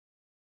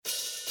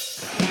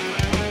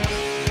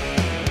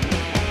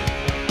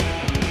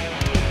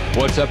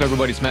What's up,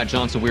 everybody? It's Matt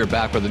Johnson. We are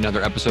back with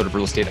another episode of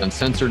Real Estate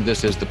Uncensored.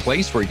 This is the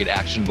place where you get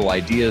actionable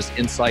ideas,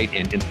 insight,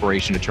 and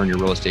inspiration to turn your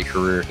real estate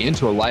career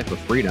into a life of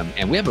freedom.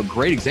 And we have a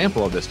great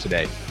example of this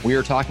today. We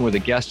are talking with a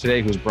guest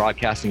today who's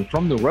broadcasting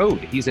from the road.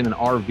 He's in an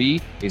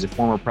RV. He's a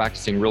former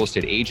practicing real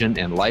estate agent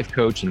and life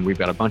coach, and we've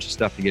got a bunch of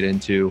stuff to get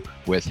into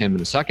with him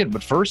in a second.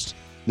 But first,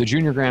 the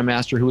junior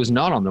grandmaster who is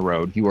not on the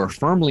road. You are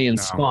firmly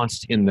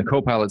ensconced in the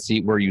co-pilot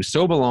seat where you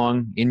so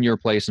belong, in your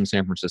place in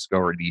San Francisco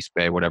or the East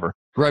Bay, whatever.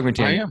 Greg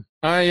McTaniel.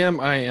 I am.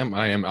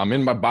 I'm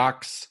in my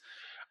box.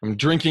 I'm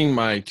drinking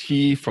my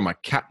tea from a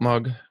cat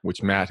mug,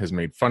 which Matt has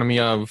made fun of me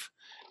of,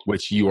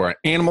 which you are an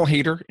animal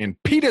hater, and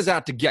PETA's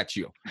out to get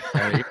you.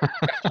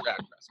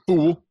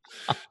 Fool.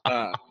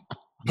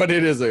 But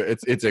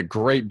it's a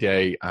great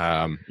day.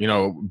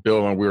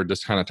 Bill and we were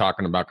just kind of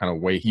talking about kind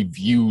of way he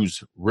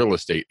views real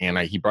estate, and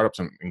he brought up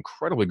some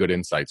incredibly good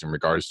insights in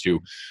regards to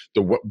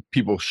what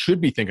people should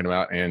be thinking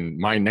about. And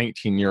my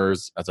 19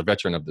 years as a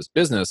veteran of this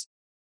business,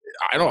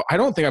 I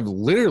don't think I've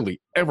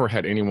literally ever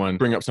had anyone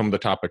bring up some of the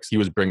topics he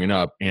was bringing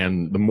up.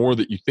 And the more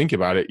that you think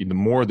about it, the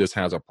more this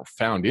has a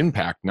profound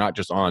impact, not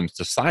just on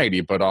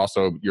society, but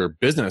also your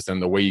business and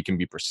the way you can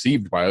be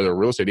perceived by other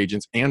real estate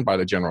agents and by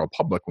the general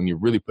public when you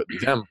really put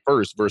them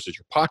first versus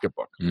your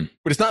pocketbook.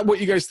 But it's not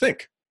what you guys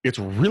think. It's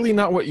really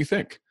not what you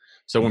think.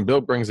 So when Bill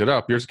brings it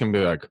up, you're just going to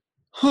be like,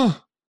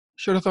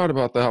 should have thought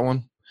about that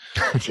one.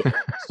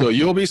 So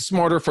you'll be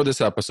smarter for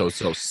this episode.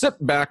 So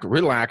sit back,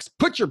 relax,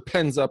 put your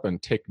pens up,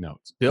 and take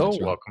notes. Bill,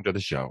 welcome to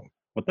the show.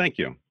 Well, thank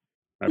you.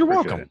 You're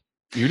welcome.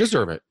 You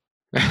deserve it.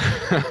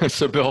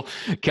 So, Bill,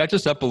 catch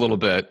us up a little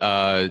bit,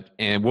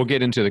 and we'll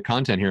get into the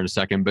content here in a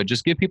second, but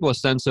just give people a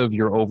sense of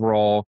your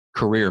overall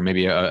career,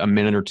 maybe a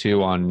minute or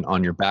two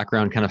on your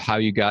background, kind of how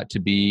you got to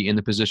be in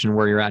the position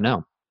where you're at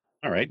now.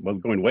 All right. Well,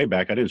 going way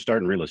back, I didn't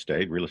start in real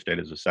estate. Real estate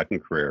is a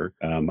second career.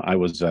 I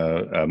was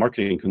a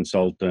marketing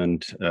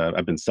consultant.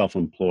 I've been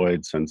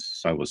self-employed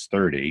since I was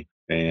 30,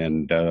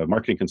 and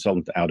marketing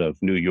consultant out of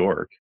New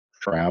York,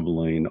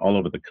 traveling all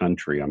over the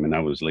country. I mean, I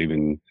was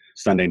leaving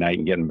Sunday night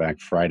and getting back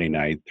Friday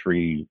night,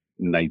 3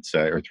 nights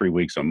or 3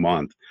 weeks a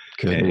month.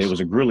 And it was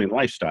a grueling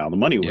lifestyle. The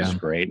money was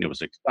great and it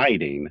was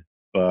exciting.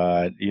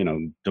 But,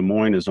 Des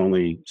Moines is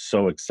only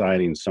so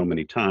exciting so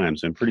many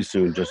times. And pretty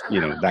soon just,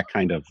 that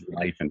kind of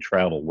life and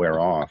travel wear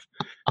off.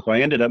 So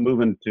I ended up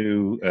moving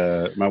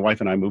to, my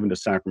wife and I moving to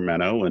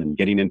Sacramento and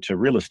getting into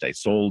real estate.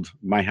 Sold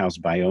my house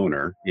by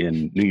owner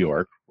in New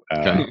York.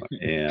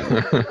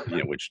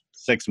 Which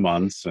 6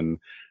 months, and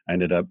I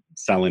ended up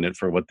selling it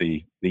for what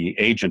the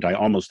agent I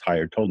almost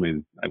hired told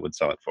me I would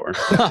sell it for.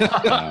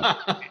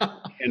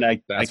 And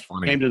I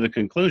came to the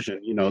conclusion,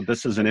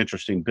 this is an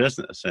interesting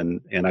business,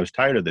 and I was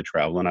tired of the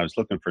travel, and I was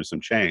looking for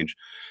some change.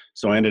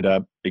 So I ended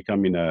up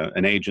becoming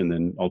an agent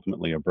and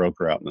ultimately a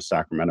broker out in the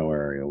Sacramento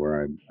area,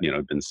 where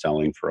I've been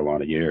selling for a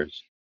lot of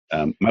years.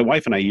 My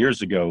wife and I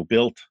years ago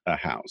built a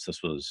house.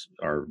 This was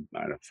our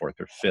fourth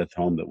or fifth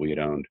home that we had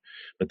owned,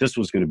 but this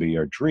was going to be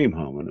our dream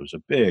home, and it was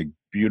a big,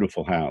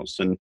 beautiful house.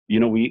 And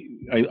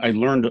I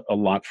learned a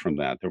lot from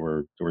that. There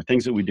were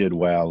things that we did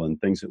well and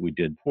things that we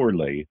did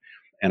poorly,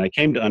 and I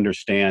came to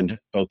understand,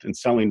 both in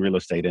selling real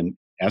estate and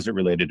as it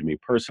related to me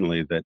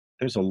personally, that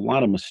there's a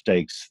lot of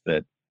mistakes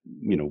that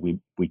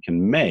we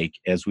can make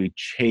as we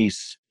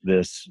chase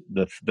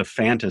the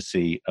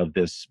fantasy of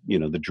this,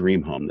 the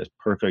dream home, this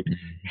perfect,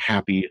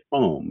 happy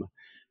home.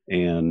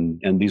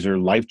 And these are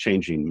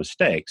life-changing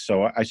mistakes.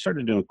 So I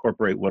started to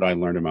incorporate what I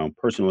learned in my own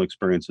personal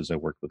experiences. I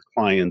worked with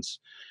clients.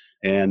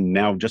 And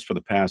now just for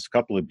the past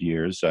couple of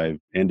years, I've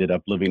ended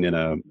up living in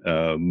a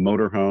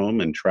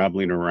motorhome and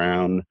traveling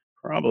around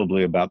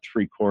probably about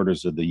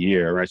 3/4 of the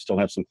year. I still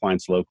have some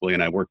clients locally,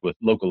 and I work with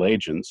local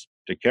agents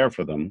to care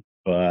for them.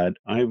 But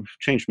I've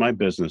changed my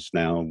business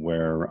now,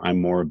 where I'm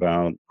more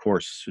about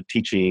course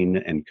teaching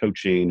and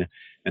coaching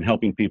and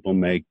helping people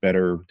make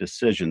better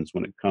decisions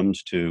when it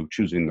comes to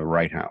choosing the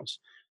right house,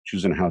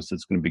 choosing a house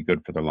that's going to be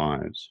good for their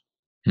lives.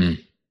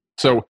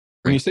 So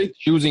when you say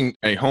choosing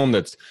a home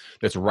that's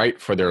right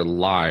for their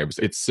lives,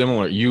 it's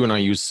similar. You and I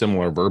use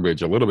similar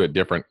verbiage, a little bit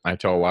different. I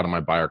tell a lot of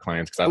my buyer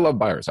clients, because I love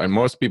buyers.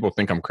 Most people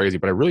think I'm crazy,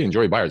 but I really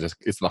enjoy buyers.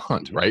 It's the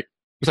hunt, right?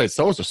 Besides,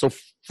 sellers are so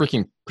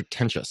freaking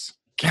pretentious.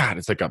 God,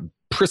 it's like a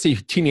prissy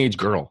teenage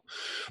girl.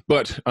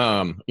 But,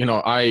 I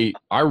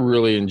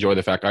really enjoy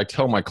the fact I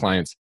tell my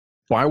clients,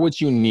 buy what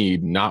you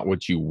need, not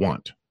what you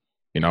want.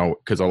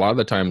 Because a lot of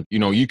the time,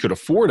 you could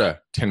afford a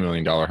 $10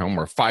 million home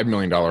or a $5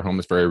 million home.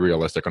 That's very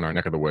realistic on our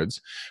neck of the woods.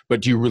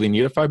 But do you really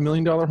need a $5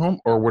 million home,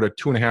 or would a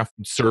 2.5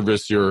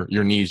 service your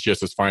needs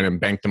just as fine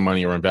and bank the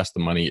money or invest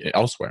the money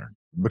elsewhere?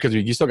 Because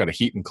you still got to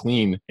heat and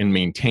clean and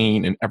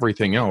maintain and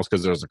everything else,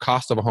 because there's a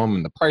cost of a home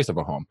and the price of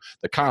a home.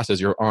 The cost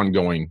is your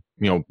ongoing,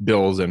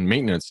 bills and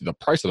maintenance. The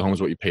price of the home is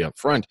what you pay up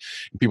front.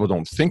 And people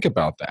don't think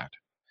about that.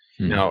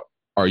 Now,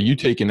 Are you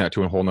taking that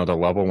to a whole nother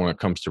level when it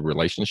comes to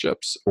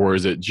relationships? Or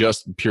is it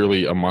just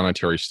purely a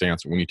monetary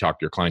stance when you talk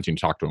to your clients and you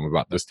talk to them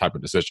about this type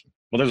of decision?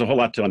 Well, there's a whole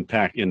lot to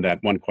unpack in that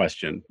one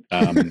question.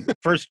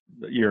 First,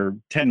 your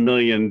 10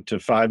 million to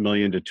 5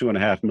 million to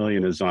 2.5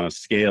 million is on a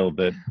scale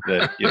that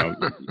you're in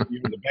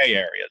the Bay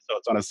Area. So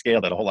it's on a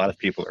scale that a whole lot of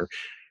people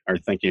are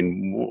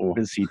thinking, what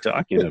is he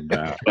talking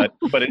about? But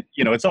it,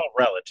 it's all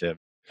relative.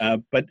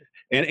 But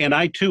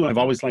I too, I've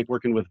always liked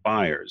working with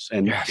buyers,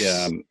 and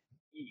Yes.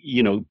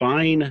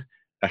 buying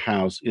a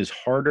house is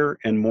harder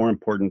and more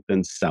important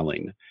than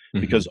selling,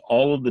 because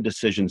all of the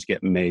decisions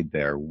get made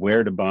there: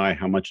 where to buy,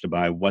 how much to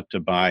buy, what to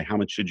buy, how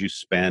much should you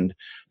spend.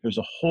 There's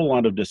a whole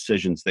lot of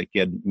decisions that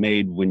get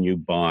made when you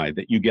buy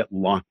that you get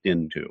locked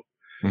into.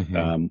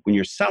 When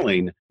you're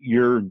selling,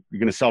 you're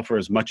going to sell for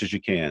as much as you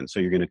can. So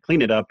you're going to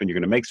clean it up and you're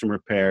going to make some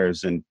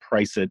repairs and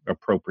price it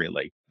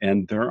appropriately.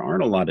 And there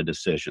aren't a lot of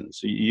decisions,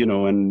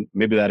 and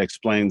maybe that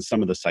explains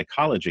some of the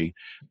psychology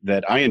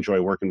that I enjoy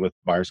working with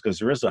buyers, because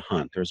there is a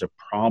hunt. There's a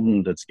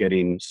problem that's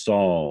getting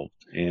solved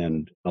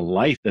and a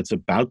life that's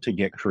about to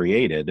get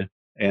created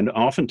and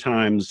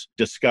oftentimes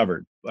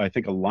discovered. I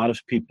think a lot of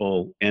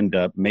people end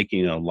up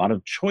making a lot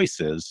of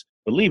choices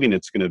believing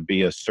it's going to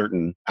be a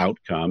certain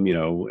outcome,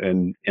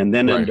 and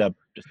then Right. end up.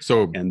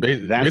 So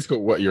basically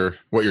what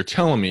you're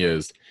telling me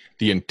is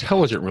the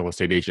intelligent real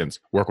estate agents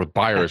work with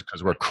buyers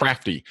because we're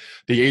crafty.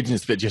 The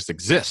agents that just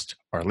exist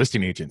are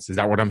listing agents. Is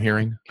that what I'm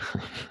hearing?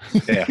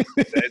 Yeah,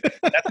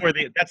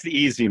 that's the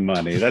easy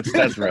money.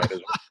 That's right.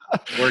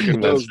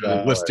 Working with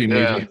listing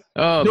agents.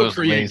 Oh, No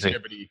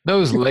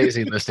those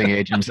lazy listing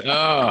agents.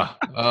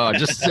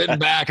 Just sitting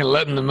back and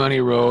letting the money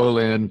roll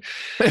in.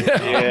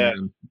 Yeah.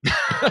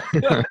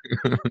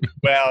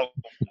 Well,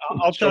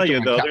 I'll tell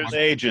you though, there's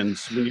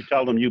agents, when you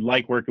tell them you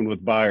like working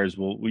with buyers,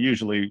 will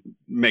usually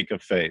make a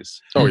face.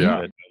 Oh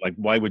yeah. Like,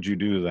 why would you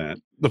do that?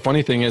 The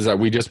funny thing is that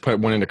we just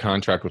went into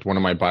contract with one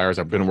of my buyers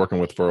I've been working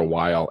with for a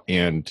while,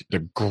 and the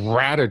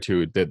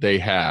gratitude that they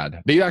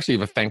had, they actually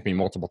have thanked me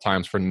multiple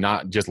times for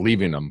not just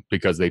leaving them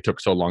because they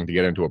took so long to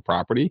get into a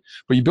property.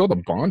 But you build a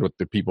bond with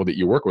the people that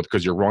you work with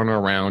because you're running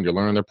around, you're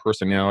learning their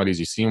personalities,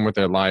 you see them what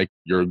they're like,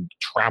 you're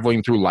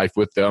traveling through life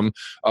with them,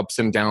 ups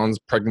and downs,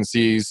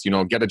 pregnancies,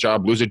 get a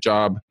job, lose a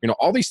job,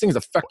 all these things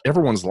affect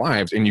everyone's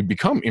lives and you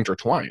become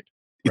intertwined.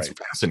 It's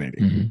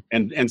fascinating.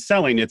 And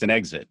selling, it's an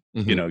exit.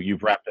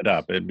 You've wrapped it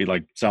up. It'd be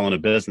like selling a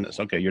business.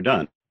 Okay, you're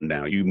done.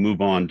 Now you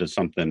move on to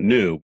something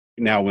new.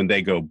 Now, when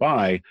they go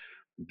by,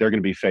 they're going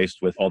to be faced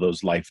with all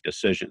those life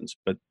decisions.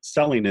 But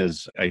selling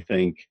is, I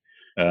think,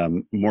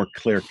 more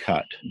clear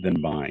cut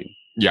than buying.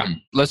 Yeah.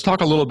 Let's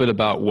talk a little bit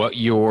about what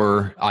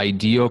your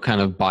ideal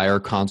kind of buyer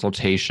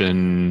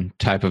consultation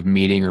type of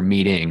meeting or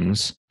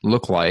meetings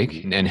look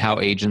like, and how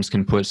agents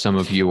can put some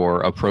of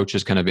your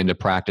approaches kind of into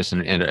practice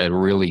and at a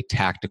really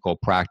tactical,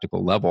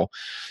 practical level.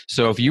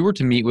 So if you were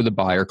to meet with a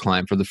buyer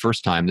client for the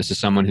first time, this is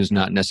someone who's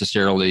not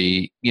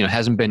necessarily,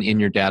 hasn't been in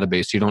your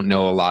database, you don't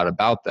know a lot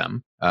about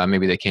them.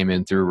 Maybe they came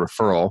in through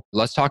referral.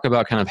 Let's talk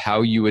about kind of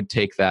how you would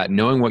take that,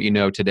 knowing what you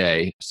know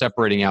today,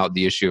 separating out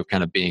the issue of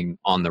kind of being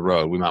on the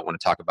road. We might want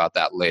to talk about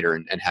that later,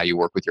 and how you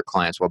work with your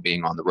clients while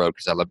being on the road,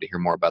 because I'd love to hear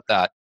more about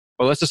that.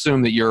 But let's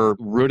assume that you're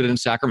rooted in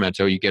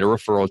Sacramento, you get a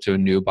referral to a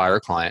new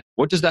buyer client.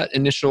 What does that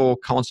initial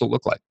consult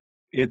look like?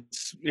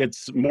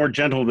 It's more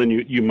gentle than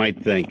you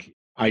might think.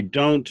 I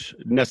don't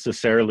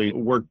necessarily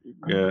work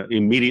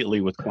immediately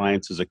with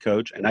clients as a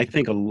coach. And I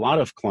think a lot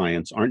of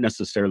clients aren't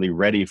necessarily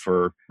ready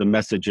for the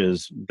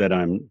messages that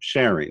I'm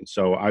sharing.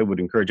 So I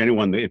would encourage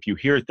anyone that if you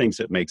hear things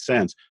that make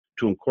sense,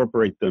 to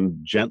incorporate them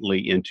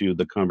gently into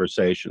the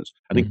conversations.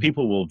 I think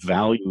people will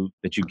value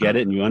that you get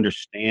it and you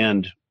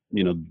understand,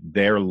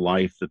 their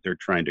life that they're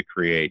trying to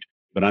create.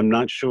 But I'm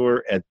not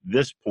sure at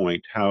this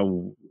point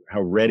how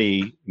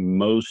ready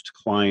most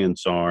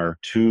clients are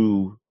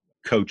to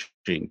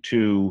coaching,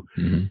 to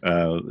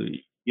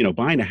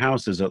buying a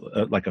house is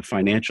like a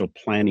financial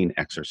planning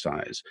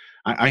exercise.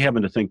 I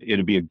happen to think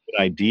it'd be a good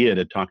idea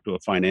to talk to a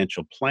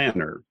financial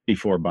planner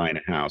before buying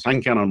a house. I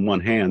can count on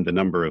one hand the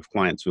number of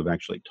clients who have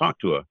actually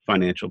talked to a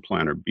financial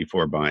planner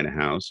before buying a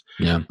house.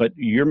 Yeah. But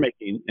you're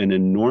making an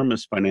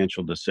enormous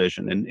financial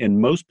decision.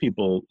 And most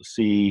people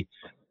see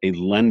a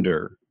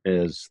lender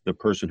as the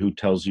person who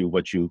tells you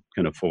what you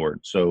can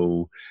afford.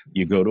 So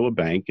you go to a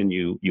bank and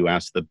you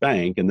ask the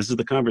bank, and this is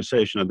the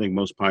conversation I think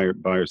most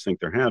buyers think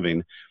they're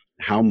having: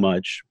 how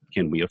much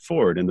can we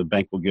afford? And the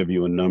bank will give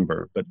you a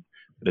number. But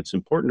it's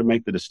important to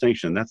make the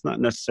distinction. That's not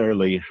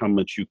necessarily how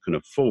much you can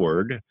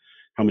afford.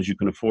 How much you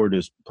can afford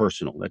is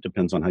personal. That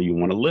depends on how you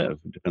want to live.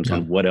 It depends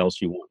on what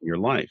else you want in your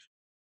life.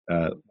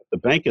 What the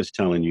bank is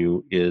telling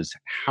you is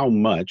how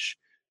much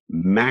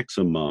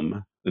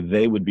maximum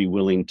they would be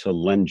willing to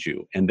lend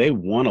you. And they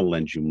want to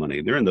lend you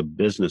money. They're in the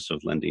business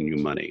of lending you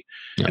money.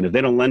 Yeah. And if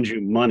they don't lend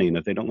you money, and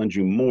if they don't lend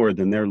you more,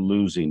 then they're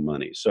losing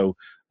money. So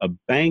a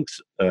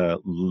bank's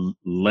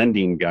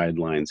lending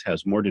guidelines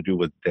has more to do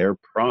with their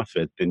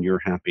profit than your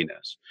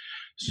happiness.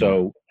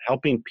 So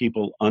helping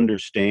people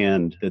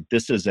understand that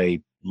this is a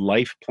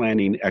life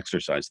planning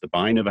exercise, the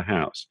buying of a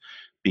house,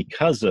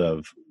 because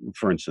of,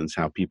 for instance,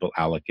 how people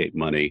allocate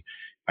money,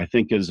 I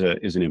think is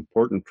an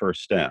important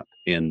first step.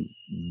 And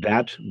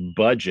that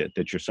budget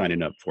that you're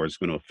signing up for is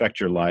going to affect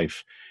your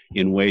life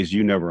in ways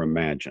you never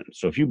imagined.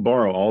 So if you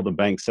borrow all the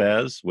bank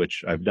says,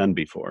 which I've done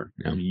before,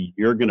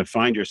 you're going to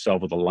find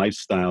yourself with a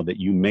lifestyle that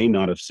you may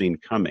not have seen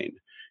coming.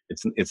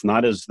 It's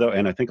not as though,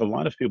 and I think a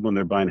lot of people when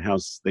they're buying a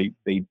house, they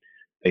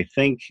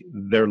think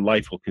their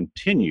life will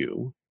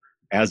continue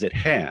as it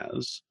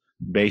has,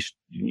 based,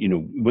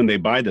 when they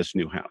buy this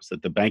new house,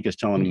 that the bank is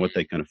telling them what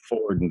they can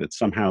afford and that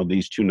somehow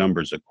these two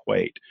numbers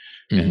equate.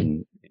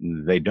 And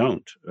they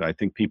don't. I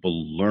think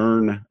people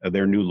learn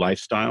their new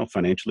lifestyle,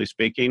 financially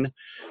speaking,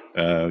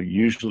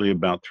 usually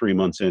about 3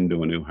 months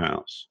into a new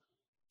house.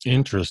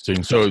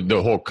 Interesting. So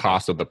the whole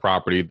cost of the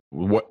property,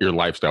 what your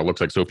lifestyle looks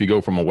like. So if you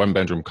go from a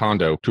 1-bedroom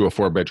condo to a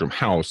 4-bedroom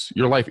house,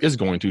 your life is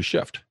going to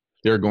shift.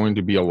 There are going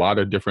to be a lot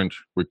of different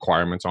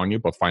requirements on you,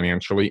 both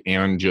financially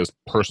and just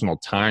personal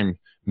time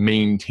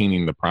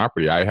maintaining the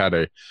property. I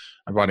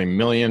bought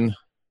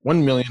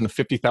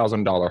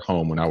 $1,050,000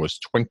 home when I was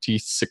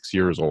 26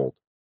 years old.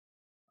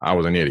 I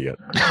was an idiot.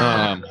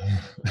 Now,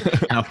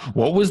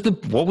 what was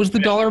the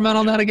dollar amount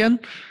on that again?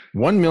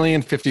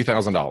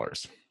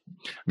 $1,050,000.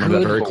 Remember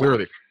that very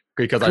clearly,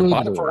 because I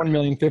bought it for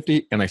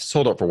 $1,050,000 and I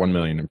sold it for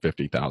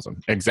 $1,050,000.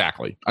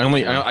 Exactly.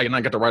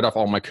 I got to write off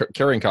all my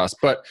carrying costs.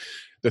 But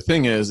the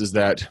thing is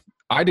that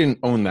I didn't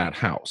own that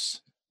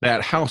house.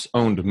 That house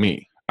owned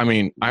me. I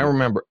mean, I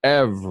remember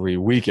every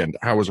weekend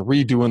I was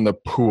redoing the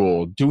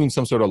pool, doing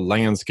some sort of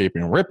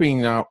landscaping,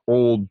 ripping out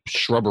old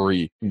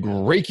shrubbery,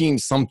 raking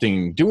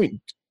something, doing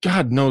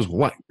God knows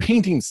what,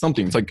 painting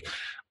something. It's like,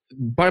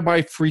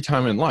 bye-bye free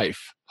time in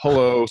life.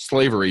 Hello,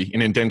 slavery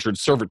and indentured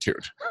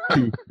servitude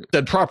to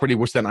that property,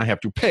 which then I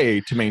have to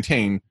pay to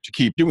maintain, to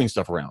keep doing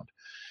stuff around.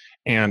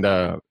 And,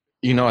 I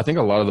think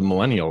a lot of the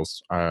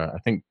millennials,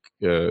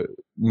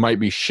 might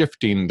be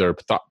shifting their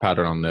thought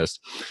pattern on this.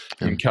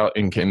 In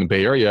the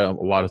Bay Area, a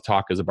lot of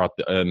talk is about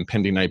the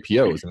impending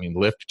IPOs. I mean,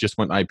 Lyft just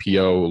went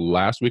IPO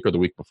last week or the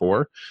week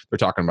before. They're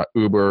talking about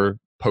Uber,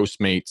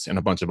 Postmates, and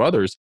a bunch of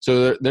others.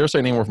 So they're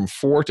saying anywhere from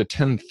 4,000 to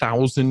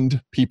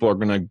 10,000 people are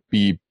going to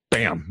be,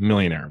 bam,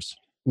 millionaires.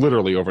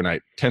 Literally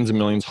overnight. Tens of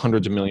millions,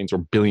 hundreds of millions, or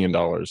 $1 billion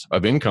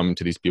of income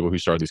to these people who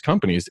start these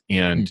companies.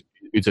 And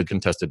it's a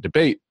contested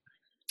debate.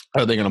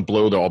 Are they going to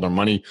blow all their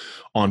money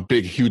on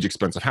big, huge,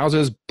 expensive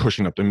houses,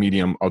 pushing up the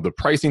medium of the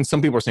pricing?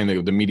 Some people are saying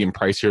that the median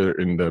price here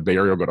in the Bay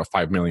Area will go to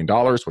 $5 million,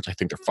 which I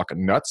think they're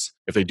fucking nuts.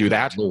 If they do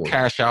that,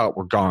 cash out,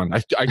 we're gone. I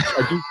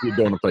do see it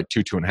going up like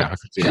 2.5. I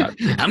could see that.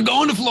 I'm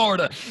going to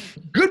Florida.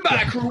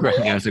 Goodbye, crew.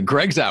 So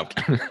Greg's out.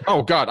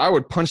 Oh, God, I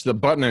would punch the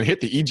button and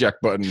hit the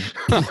eject button.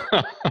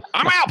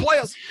 I'm out,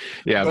 players.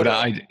 Yeah, but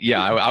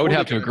I would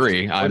have to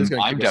agree. I'm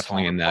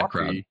definitely in that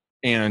crowd.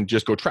 And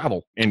just go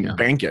travel and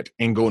bank it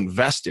and go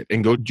invest it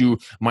and go do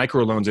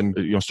microloans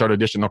and start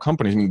additional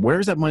companies. I mean,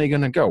 where's that money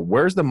going to go?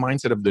 Where's the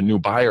mindset of the new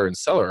buyer and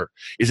seller?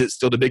 Is it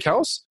still the big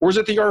house, or is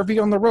it the RV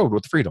on the road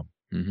with freedom?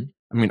 I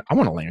mean, I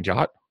want a land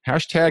yacht.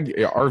 Hashtag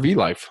RV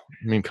life.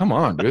 I mean, come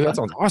on, dude. That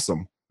sounds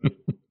awesome.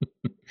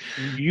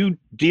 You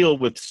deal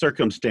with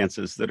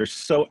circumstances that are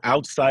so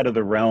outside of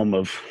the realm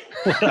of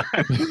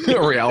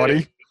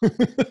reality.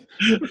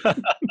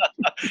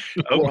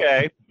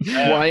 Okay.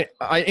 Well,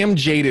 I am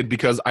jaded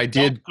because I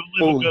did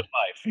live a good life.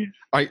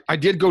 I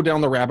did go down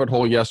the rabbit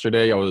hole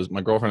yesterday.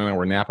 My girlfriend and I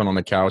were napping on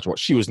the couch while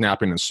she was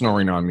napping and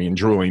snoring on me and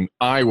drooling.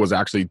 I was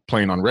actually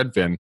playing on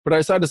Redfin, but I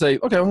decided to say,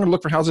 okay, I'm going to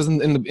look for houses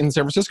in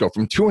San Francisco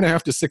from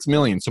 2.5 to 6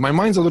 million. So my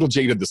mind's a little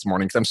jaded this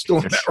morning because I'm still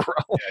in that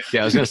realm.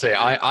 Yeah, I was going to say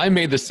I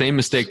made the same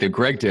mistake that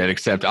Greg did,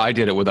 except I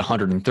did it with a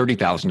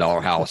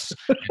 $130,000 house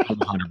in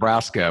Omaha,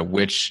 Nebraska,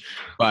 which,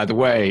 by the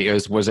way,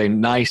 was a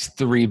nice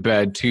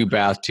 3-bed,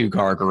 2-bath,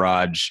 2-car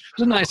garage.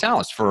 It was a nice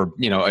house for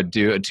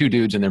two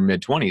dudes in their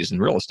mid-20s in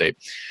real estate.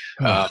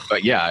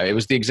 But yeah, it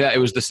was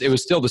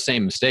still the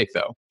same mistake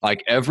though.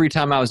 Like every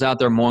time I was out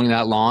there mowing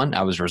that lawn,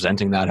 I was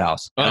resenting that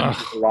house. There's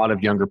a lot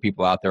of younger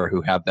people out there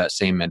who have that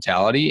same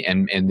mentality,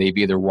 and they've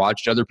either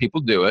watched other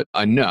people do it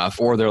enough,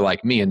 or they're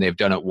like me and they've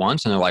done it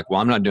once and they're like, well,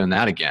 I'm not doing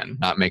that again,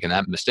 not making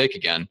that mistake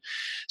again.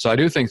 So I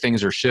do think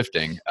things are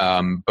shifting.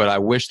 But I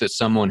wish that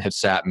someone had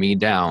sat me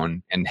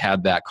down and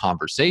had that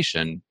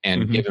conversation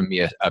and given me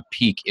a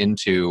peek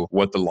into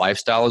what the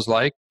lifestyle is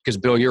like. Because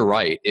Bill, you're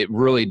right. It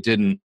really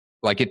didn't.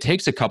 Like it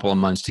takes a couple of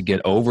months to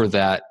get over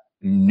that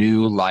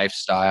new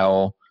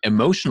lifestyle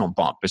emotional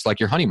bump. It's like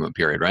your honeymoon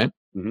period, right?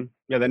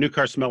 Yeah, that new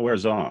car smell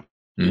wears off.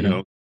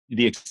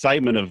 The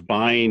excitement of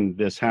buying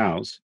this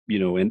house,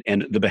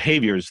 and the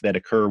behaviors that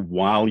occur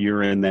while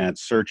you're in that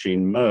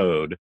searching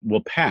mode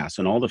will pass,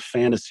 and all the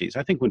fantasies.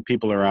 I think when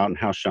people are out in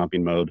house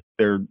shopping mode,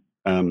 they're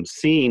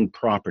seeing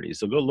properties.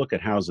 They'll go look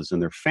at houses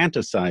and they're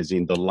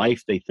fantasizing the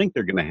life they think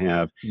they're going to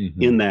have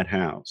in that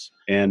house.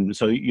 And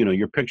so,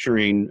 you're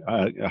picturing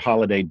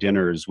holiday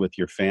dinners with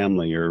your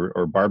family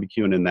or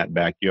barbecuing in that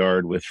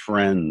backyard with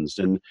friends.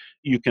 And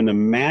you can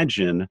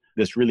imagine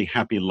this really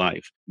happy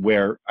life.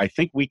 Where I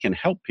think we can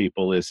help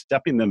people is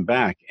stepping them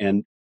back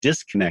and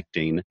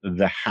disconnecting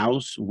the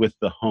house with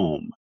the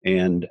home.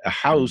 And a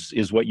house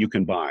is what you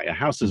can buy. A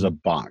house is a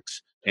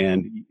box.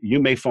 And you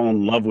may fall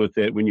in love with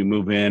it when you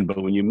move in,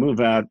 but when you move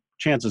out,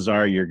 chances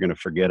are you're going to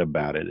forget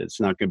about it. It's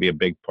not going to be a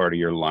big part of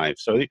your life.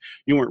 So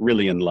you weren't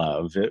really in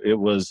love. It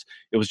was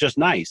just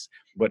nice.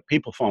 What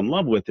people fall in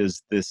love with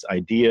is this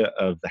idea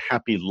of the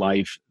happy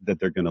life that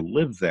they're going to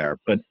live there.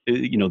 But,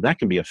 that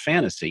can be a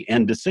fantasy.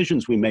 And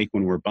decisions we make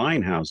when we're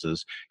buying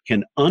houses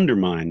can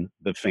undermine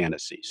the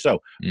fantasy. So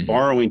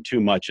borrowing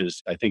too much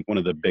is, I think, one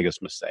of the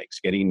biggest mistakes,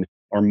 getting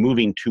or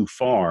moving too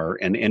far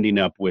and ending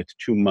up with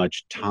too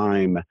much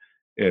time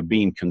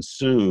being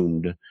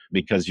consumed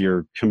because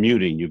you're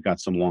commuting. You've got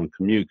some long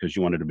commute because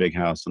you wanted a big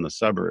house in the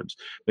suburbs.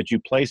 But you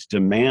place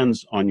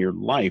demands on your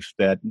life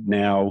that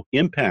now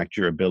impact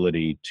your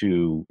ability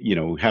to,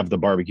 have the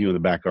barbecue in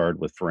the backyard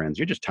with friends.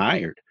 You're just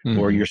tired,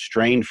 or you're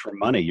strained for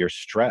money. You're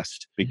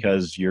stressed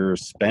because you're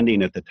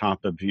spending at the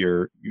top of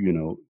your,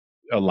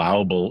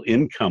 allowable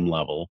income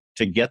level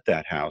to get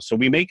that house. So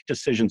we make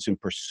decisions in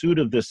pursuit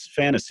of this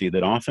fantasy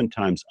that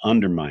oftentimes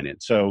undermine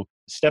it. So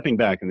stepping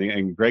back,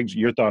 and Greg's,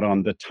 your thought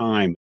on the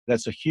time,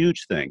 that's a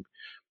huge thing.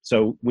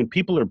 So when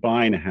people are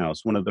buying a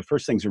house, one of the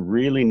first things you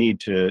really need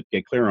to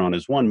get clear on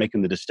is, one,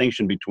 making the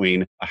distinction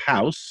between a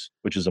house,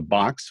 which is a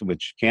box,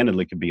 which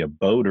candidly could be a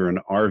boat or an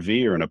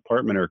RV or an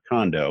apartment or a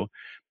condo,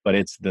 but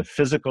it's the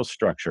physical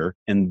structure,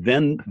 and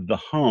then the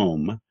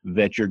home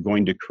that you're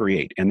going to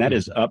create. And that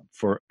is up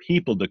for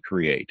people to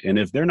create. And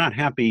if they're not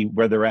happy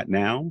where they're at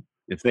now,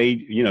 if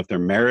they, if their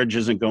marriage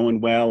isn't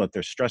going well, if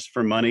they're stressed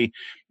for money,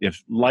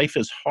 if life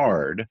is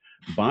hard,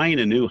 buying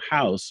a new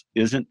house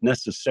isn't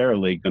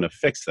necessarily going to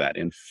fix that.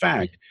 In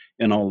fact,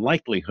 in all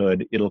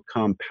likelihood, it'll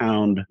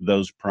compound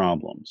those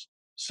problems.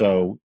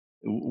 So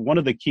one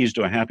of the keys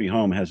to a happy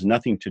home has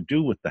nothing to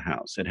do with the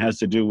house. It has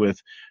to do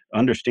with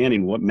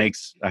understanding what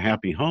makes a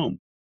happy home.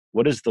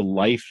 What is the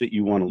life that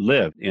you want to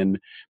live, and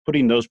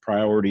putting those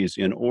priorities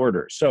in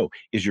order. So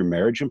is your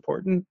marriage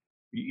important?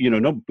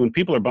 When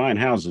people are buying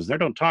houses, they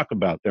don't talk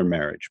about their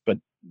marriage, but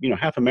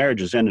half of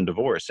marriages end in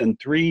divorce. And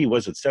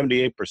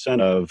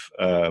 78%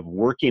 of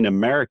working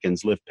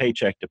Americans live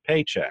paycheck to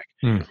paycheck.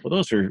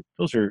 Well,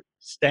 those are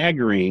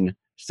staggering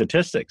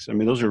statistics. I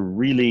mean, those are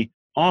really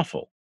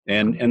awful.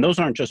 And those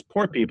aren't just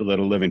poor people that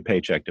are living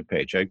paycheck to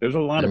paycheck. There's a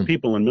lot of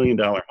people in $1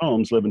 million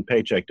homes living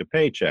paycheck to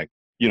paycheck,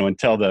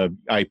 until the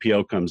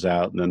IPO comes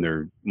out, and then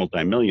they're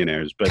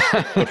multimillionaires. But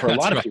for a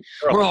lot of people,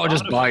 we're all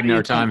just biding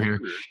our time here.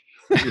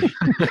 Got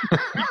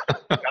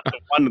the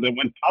one that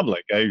went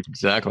public.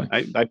 Exactly.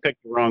 I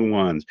picked the wrong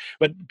ones.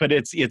 But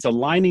it's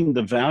aligning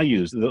the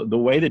values, the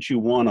way that you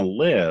want to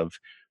live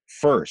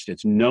first.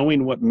 It's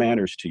knowing what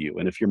matters to you.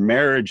 And if your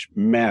marriage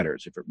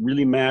matters, if it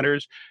really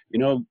matters,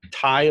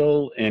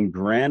 tile and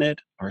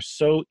granite are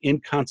so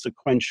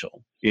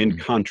inconsequential in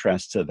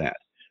contrast to that.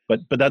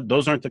 But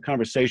those aren't the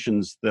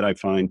conversations that I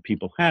find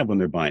people have when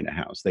they're buying a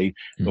house.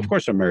 Of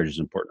course, our marriage is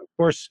important. Of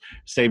course,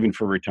 saving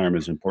for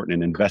retirement is important,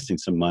 and investing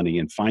some money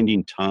and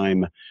finding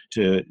time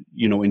to,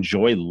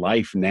 enjoy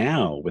life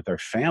now with our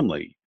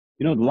family.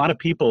 A lot of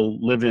people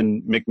live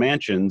in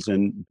McMansions,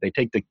 and they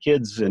take the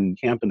kids and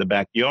camp in the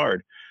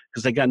backyard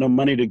because they got no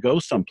money to go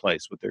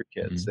someplace with their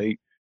kids.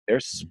 They're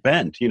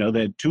spent.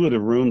 That two of the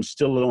rooms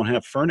still don't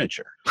have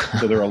furniture.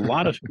 So there are a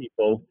lot of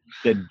people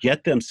that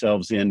get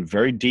themselves in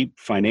very deep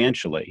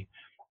financially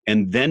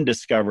and then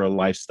discover a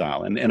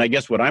lifestyle. And I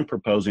guess what I'm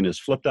proposing is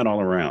flip that all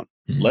around.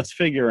 Let's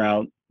figure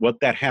out what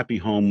that happy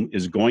home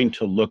is going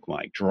to look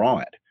like. Draw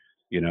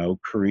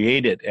it,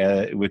 create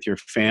it with your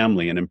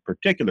family, and in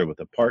particular with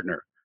a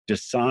partner.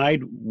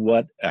 Decide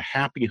what a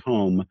happy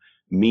home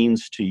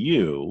means to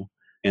you,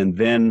 and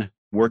then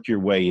work your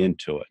way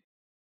into it.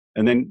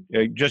 And then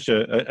just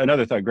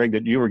another thought, Greg,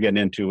 that you were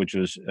getting into, which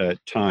was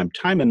time.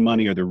 Time and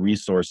money are the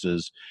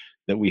resources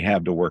that we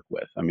have to work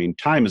with. I mean,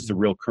 time is the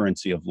real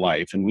currency of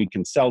life, and we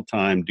can sell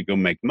time to go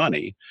make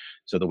money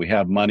so that we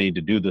have money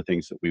to do the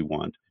things that we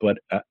want. But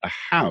a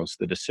house,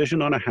 the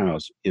decision on a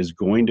house, is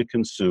going to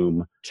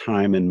consume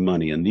time and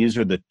money. And these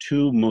are the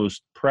two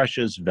most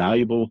precious,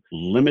 valuable,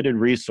 limited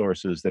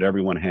resources that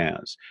everyone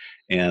has.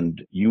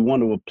 And you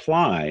want to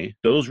apply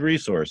those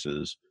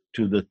resources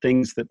to the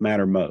things that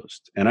matter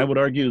most. And I would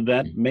argue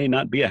that may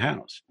not be a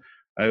house.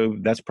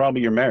 That's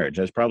probably your marriage.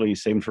 That's probably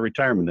saving for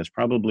retirement. That's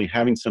probably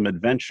having some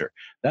adventure.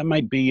 That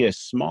might be a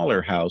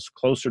smaller house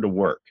closer to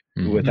work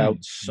without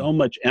so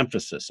much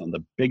emphasis on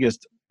the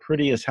biggest,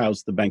 prettiest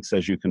house the bank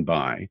says you can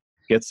buy.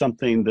 Get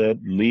something that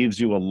leaves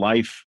you a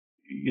life,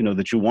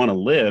 that you want to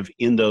live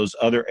in those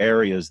other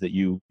areas that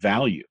you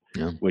value,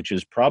 which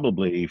is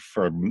probably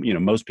for,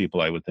 most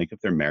people, I would think if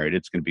they're married,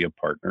 it's going to be a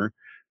partner.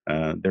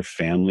 Their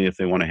family, if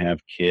they want to have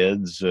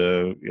kids,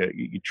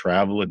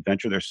 travel,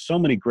 adventure. There's so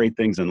many great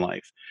things in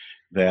life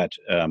that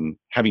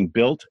having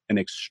built an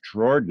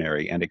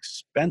extraordinary and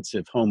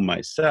expensive home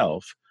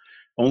myself,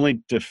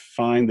 only to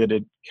find that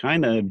it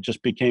kind of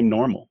just became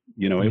normal.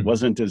 It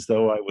wasn't as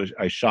though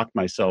I shocked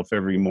myself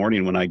every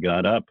morning when I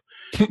got up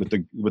with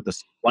the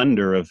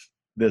splendor of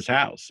this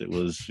house. It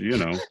was,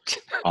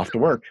 off to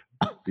work,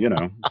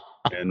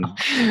 And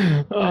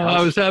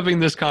I was having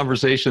this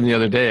conversation the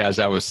other day as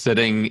I was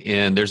sitting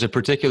in, there's a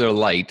particular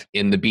light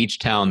in the beach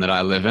town that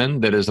I live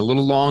in that is a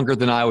little longer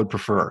than I would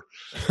prefer.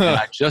 And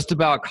I just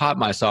about caught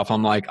myself.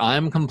 I'm like,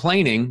 I'm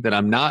complaining that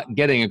I'm not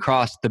getting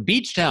across the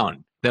beach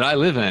town that I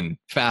live in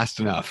fast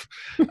enough.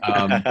 You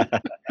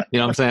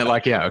know what I'm saying?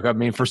 Like, yeah, I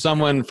mean, for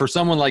someone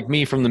like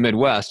me from the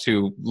Midwest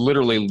who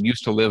literally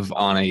used to live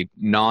on a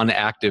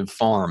non-active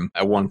farm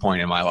at one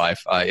point in my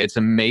life, it's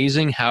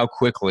amazing how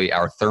quickly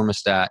our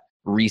thermostat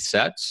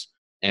resets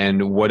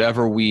and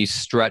whatever we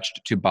stretched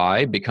to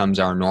buy becomes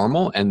our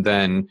normal. And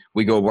then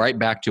we go right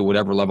back to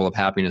whatever level of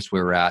happiness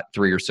we were at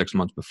 3 or 6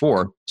 months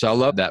before. So I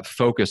love that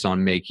focus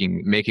on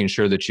making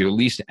sure that you at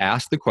least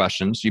ask the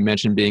questions. You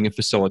mentioned being a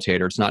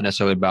facilitator. It's not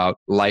necessarily about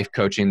life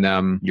coaching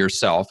them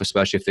yourself,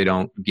 especially if they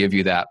don't give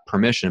you that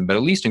permission, but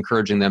at least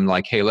encouraging them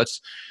like, hey,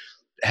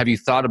 have you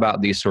thought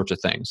about these sorts of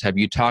things? Have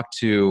you talked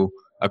to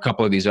a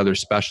couple of these other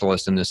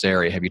specialists in this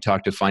area? Have you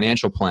talked to a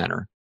financial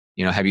planner?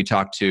 You know, have you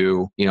talked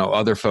to,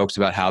 other folks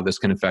about how this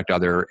can affect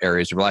other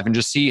areas of life, and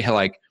just see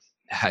how,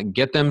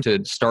 get them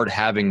to start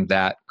having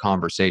that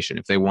conversation.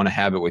 If they want to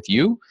have it with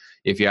you,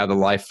 if you have the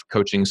life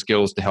coaching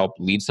skills to help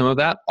lead some of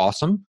that,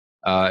 awesome.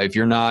 If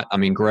you're not,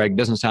 Greg,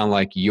 doesn't sound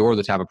like you're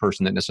the type of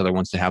person that necessarily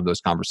wants to have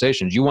those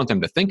conversations. You want them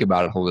to think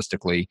about it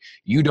holistically.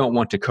 You don't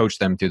want to coach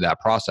them through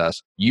that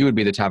process. You would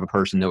be the type of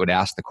person that would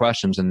ask the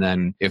questions. And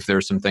then if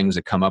there's some things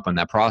that come up in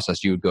that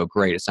process, you would go,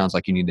 great, it sounds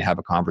like you need to have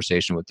a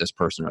conversation with this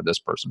person or this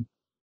person.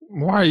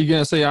 Why are you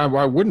going to say I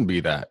wouldn't be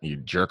that, you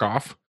jerk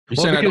off? You're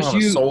saying I don't have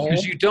a soul?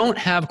 Because you don't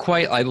have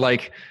quite,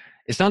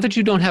 it's not that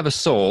you don't have a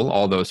soul,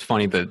 although it's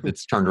funny that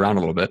it's turned around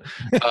a little bit.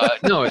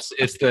 No, it's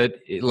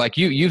that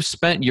you've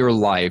spent your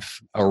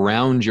life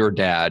around your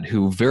dad,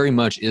 who very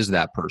much is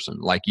that person.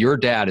 Like, your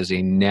dad is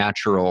a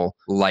natural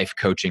life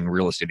coaching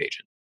real estate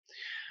agent.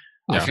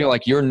 Yeah. I feel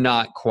like you're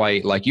not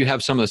quite, you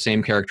have some of the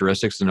same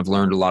characteristics and have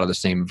learned a lot of the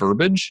same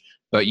verbiage,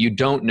 but you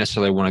don't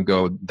necessarily want to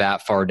go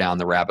that far down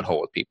the rabbit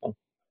hole with people.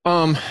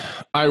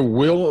 I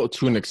will,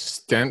 to an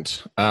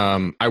extent.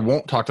 I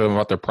won't talk to them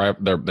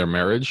about their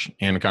marriage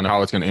and kind of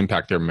how it's going to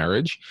impact their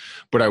marriage,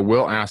 but I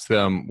will ask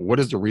them, what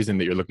is the reason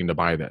that you're looking to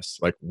buy this?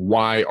 Like,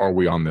 why are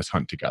we on this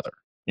hunt together?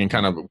 And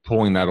kind of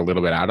pulling that a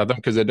little bit out of them,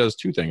 because it does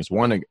two things.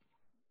 One, it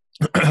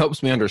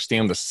helps me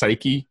understand the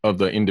psyche of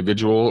the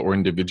individual or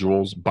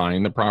individuals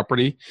buying the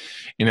property,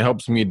 and it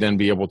helps me then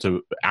be able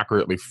to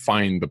accurately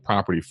find the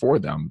property for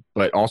them,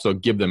 but also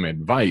give them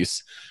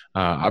advice.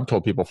 I've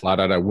told people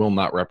flat out I will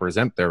not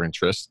represent their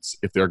interests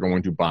if they're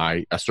going to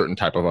buy a certain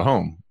type of a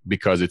home,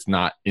 because it's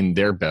not in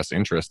their best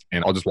interest,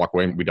 and I'll just walk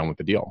away and be done with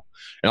the deal.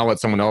 And I'll let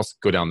someone else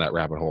go down that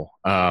rabbit hole.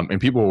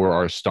 And people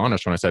are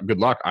astonished when I said, good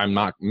luck.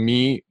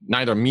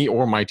 Neither me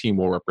or my team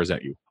will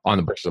represent you on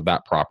the purchase of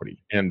that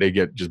property. And they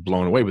get just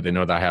blown away, but they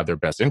know that I have their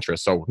best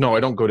interest. So no, I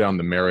don't go down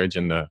the marriage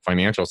and the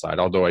financial side,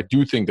 although I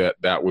do think that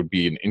that would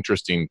be an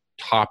interesting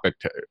topic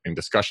and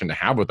discussion to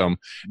have with them.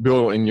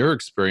 Bill, in your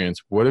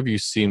experience, what have you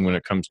seen when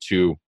it comes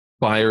to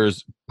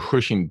buyers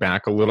pushing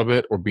back a little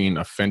bit or being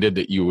offended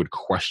that you would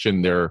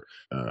question their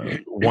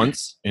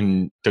wants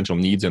and potential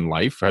needs in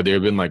life? Have they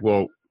been like,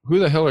 well, who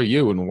the hell are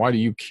you and why do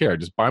you care?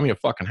 Just buy me a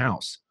fucking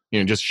house.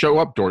 Just show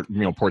up,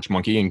 porch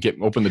monkey, and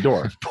open the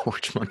door.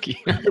 Porch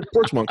monkey.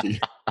 Porch monkey.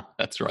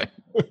 That's right.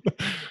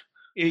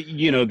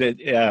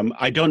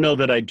 I don't know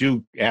that I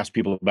do ask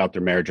people about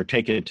their marriage or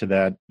take it to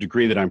that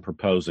degree that I'm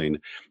proposing.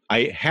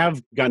 I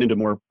have gotten into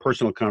more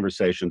personal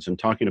conversations and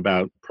talking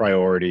about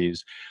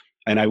priorities,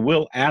 and I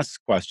will ask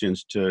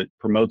questions to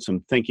promote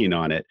some thinking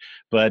on it.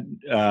 But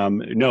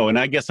no, and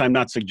I guess I'm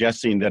not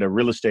suggesting that a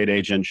real estate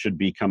agent should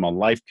become a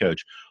life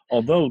coach.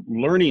 Although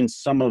learning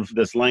some of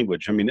this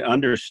language,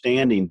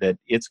 understanding that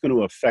it's going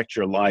to affect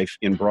your life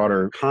in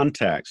broader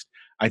context,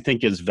 I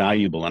think is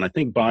valuable. And I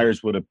think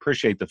buyers would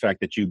appreciate the fact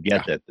that you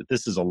get that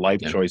this is a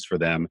life choice for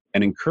them,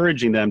 and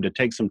encouraging them to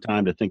take some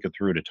time to think it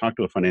through, to talk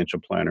to a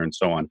financial planner and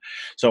so on.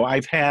 So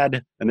I've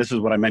had, and this is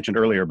what I mentioned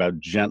earlier about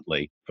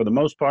gently, for the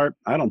most part,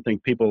 I don't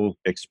think people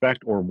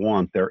expect or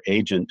want their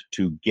agent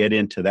to get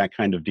into that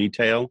kind of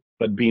detail,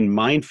 but being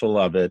mindful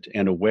of it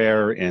and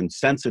aware and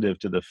sensitive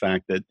to the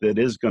fact that it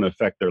is going to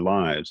affect their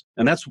lives.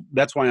 And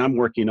that's why I'm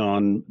working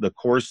on the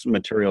course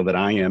material that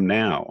I am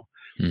now.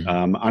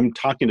 I'm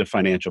talking to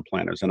financial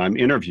planners and I'm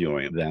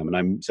interviewing them, and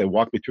I'm say,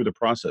 walk me through the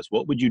process.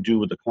 What would you do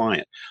with the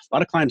client? A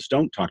lot of clients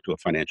don't talk to a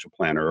financial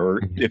planner,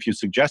 or if you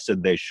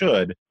suggested they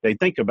should, they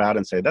think about it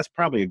and say, that's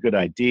probably a good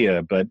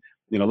idea, but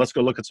let's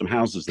go look at some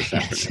houses this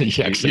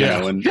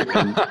afternoon.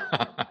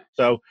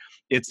 So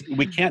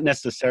we can't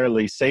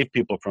necessarily save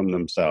people from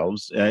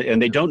themselves,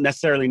 and they don't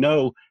necessarily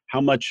know how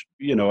much,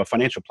 a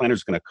financial planner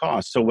is going to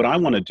cost. So what I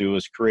want to do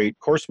is create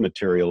course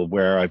material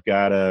where I've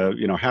got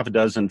half a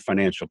dozen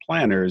financial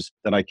planners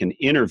that I can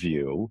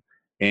interview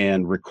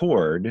and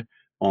record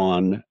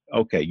on,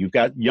 okay, you've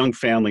got young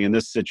family in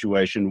this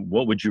situation.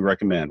 What would you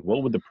recommend?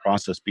 What would the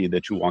process be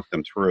that you walk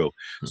them through?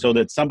 So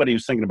that somebody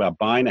who's thinking about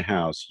buying a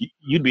house,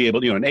 you'd be able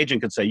to, an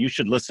agent could say, you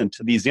should listen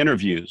to these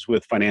interviews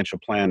with financial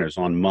planners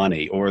on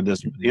money, or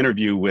this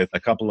interview with a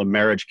couple of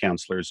marriage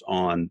counselors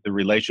on the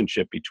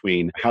relationship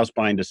between house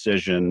buying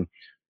decision,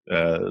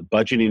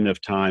 budgeting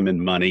of time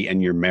and money,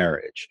 and your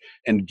marriage,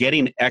 and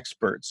getting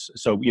experts.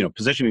 So,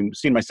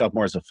 seeing myself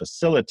more as a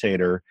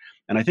facilitator.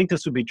 And I think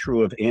this would be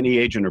true of any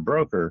agent or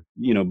broker,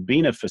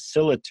 being a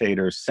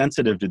facilitator,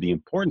 sensitive to the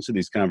importance of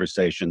these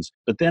conversations,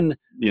 but then,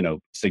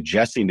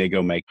 suggesting they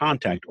go make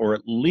contact, or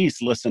at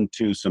least listen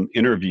to some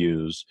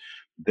interviews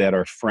that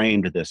are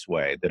framed this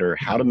way, that are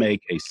how to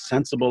make a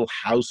sensible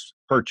house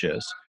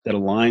purchase that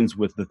aligns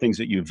with the things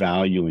that you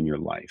value in your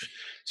life.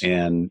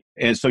 And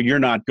so you're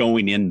not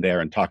going in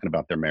there and talking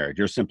about their marriage.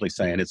 You're simply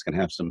saying it's going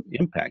to have some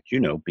impact,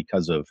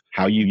 because of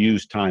how you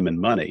use time and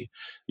money.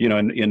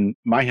 In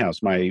my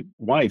house, my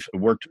wife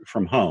worked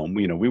from home.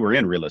 We were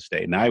in real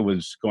estate and I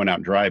was going out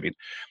and driving.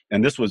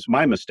 And this was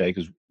my mistake,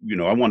 is,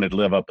 I wanted to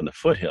live up in the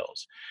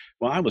foothills.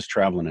 Well, I was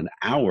traveling an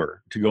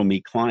hour to go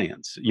meet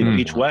clients,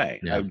 each way.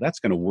 Yeah. That's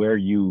going to wear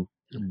you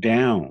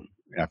down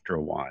after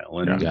a while.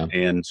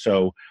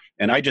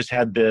 And I just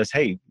had this,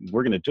 hey,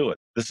 we're going to do it.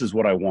 This is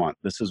what I want.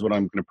 This is what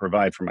I'm going to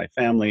provide for my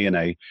family. And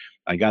I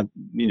got,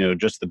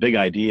 just the big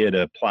idea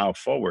to plow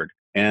forward.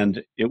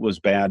 And it was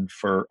bad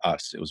for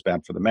us. It was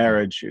bad for the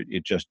marriage.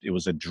 It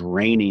was a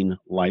draining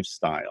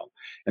lifestyle.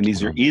 And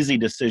these are easy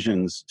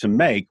decisions to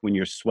make when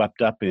you're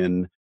swept up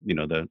in,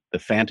 the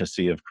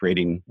fantasy of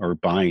creating or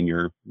buying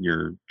your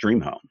dream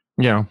home.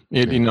 Yeah.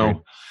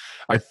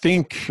 I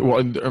think,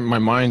 my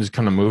mind's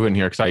kind of moving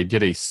here because I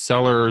did a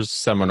seller's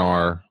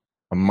seminar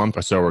a month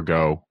or so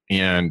ago,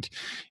 and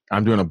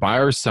I'm doing a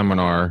buyer's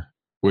seminar,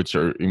 which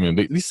are,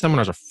 these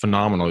seminars are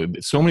phenomenal.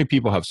 So many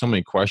people have so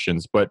many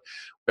questions, but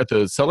at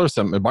the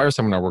buyer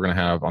seminar we're going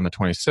to have on the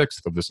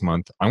 26th of this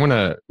month, I'm going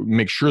to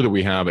make sure that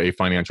we have a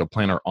financial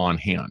planner on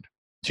hand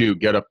to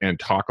get up and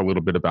talk a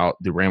little bit about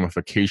the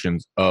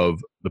ramifications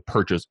of the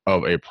purchase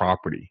of a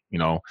property,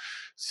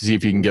 see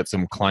if you can get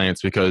some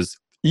clients, because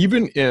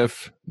even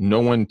if no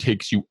one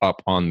takes you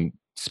up on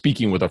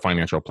speaking with a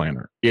financial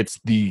planner, it's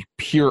the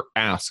pure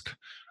ask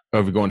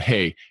of going,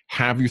 hey,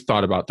 have you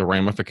thought about the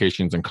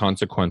ramifications and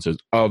consequences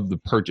of the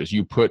purchase?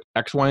 You put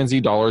X, Y, and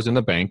Z dollars in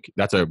the bank.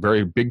 That's a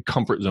very big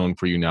comfort zone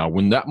for you now.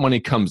 When that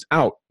money comes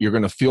out, you're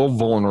going to feel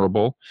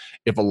vulnerable.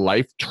 If a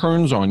life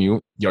turns on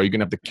you, you're going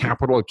to have the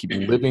capital to keep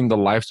living the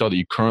lifestyle that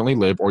you currently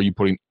live, or are you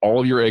putting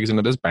all of your eggs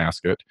into this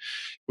basket?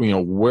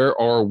 Where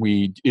are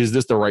we? Is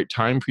this the right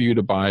time for you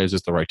to buy? Is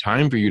this the right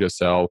time for you to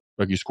sell?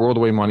 Like, you squirreled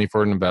away money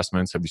for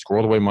investments. Have you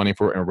squirreled away money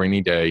for a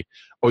rainy day?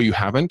 Oh, you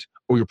haven't?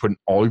 Oh, you're putting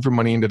all of your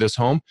money into this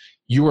home?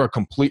 You are a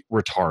complete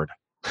retard.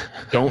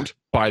 Don't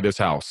buy this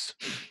house.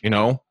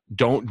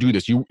 Don't do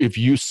this.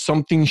 If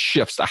something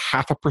shifts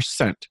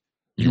 0.5%,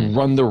 you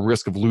run the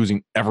risk of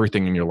losing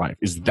everything in your life.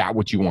 Is that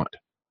what you want?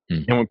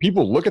 And when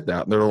people look at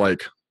that, they're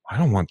like, I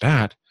don't want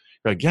that.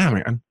 You're like, yeah,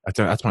 man,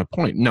 that's my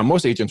point. Now,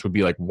 most agents would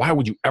be like, why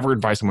would you ever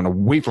advise someone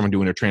away from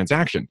doing a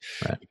transaction?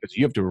 Right. Because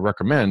you have to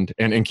recommend,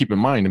 and keep in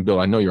mind, and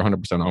Bill, I know you're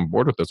 100% on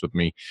board with this with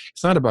me.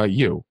 It's not about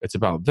you. It's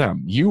about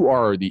them. You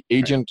are the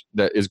agent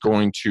that is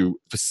going to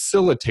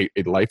facilitate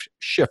a life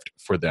shift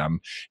for them.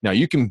 Now,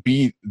 you can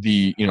be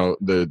the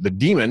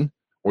demon,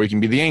 or you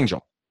can be the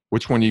angel.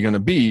 Which one are you going to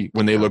be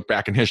when they look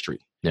back in history?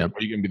 Yep.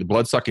 Are you going to be the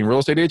blood-sucking real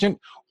estate agent,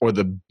 or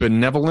the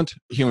benevolent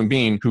human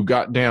being who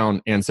got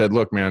down and said,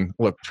 look,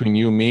 between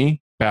you and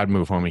me, bad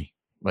move, homie.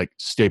 Like,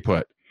 stay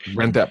put.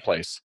 Rent that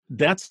place.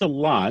 That's a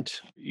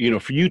lot.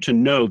 For you to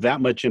know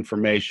that much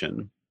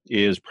information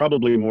is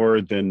probably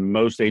more than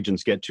most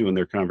agents get to in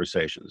their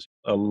conversations.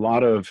 A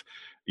lot of,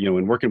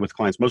 in working with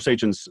clients, most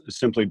agents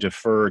simply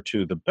defer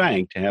to the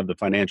bank to have the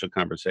financial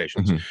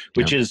conversations,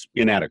 which is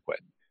inadequate.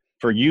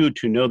 For you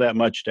to know that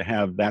much, to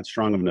have that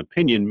strong of an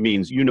opinion,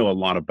 means you know a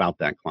lot about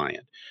that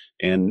client.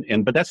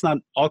 But that's not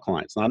all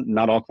clients.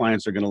 Not all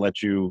clients are going to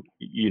let you,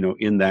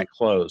 in that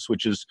close,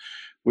 which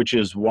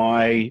is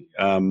why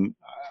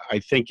I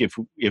think if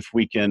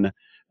we can,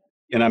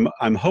 and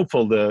I'm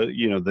hopeful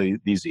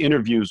these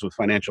interviews with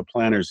financial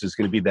planners is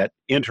going to be that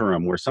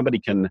interim where somebody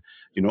can,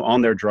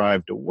 on their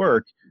drive to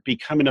work, be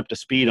coming up to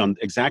speed on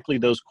exactly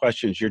those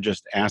questions you're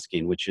just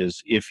asking, which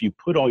is, if you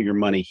put all your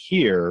money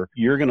here,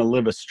 you're going to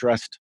live a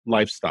stressed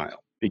lifestyle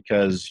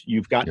because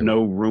you've got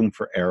no room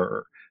for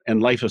error.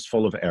 And life is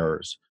full of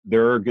errors.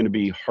 There are going to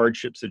be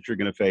hardships that you're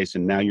going to face,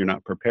 and now you're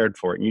not prepared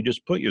for it. And you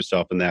just put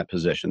yourself in that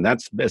position.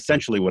 That's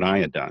essentially what I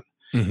had done.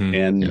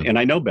 And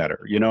I know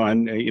better,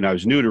 I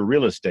was new to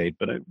real estate,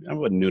 but I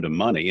wasn't new to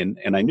money,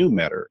 and I knew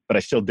better, but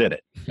I still did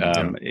it.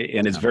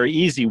 And it's very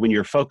easy when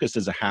your focus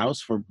is a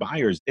house. For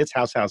buyers, it's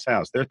house.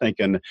 They're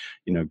thinking,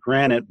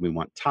 granite, we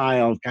want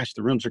tile. Gosh,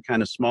 the rooms are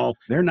kind of small.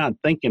 They're not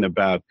thinking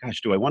about,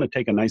 gosh, do I want to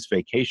take a nice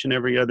vacation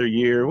every other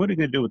year? What are you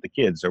going to do with the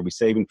kids? Are we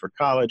saving for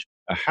college?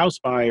 A house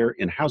buyer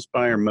in house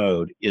buyer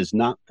mode is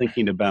not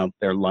thinking about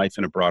their life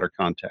in a broader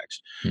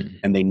context.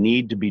 And they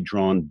need to be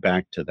drawn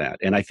back to that.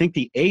 And I think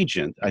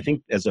I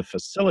think as a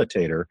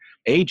facilitator,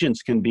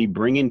 agents can be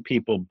bringing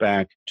people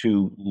back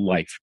to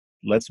life.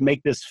 Let's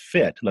make this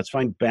fit. Let's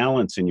find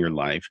balance in your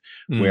life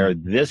where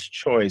this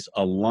choice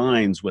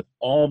aligns with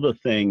all the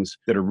things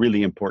that are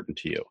really important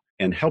to you.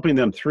 And helping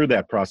them through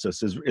that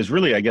process is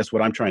really, I guess,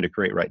 what I'm trying to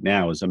create right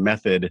now is a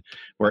method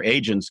where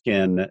agents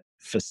can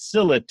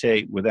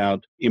facilitate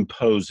without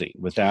imposing,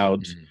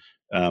 without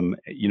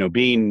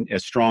being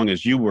as strong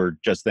as you were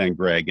just then,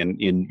 Greg, and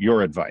in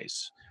your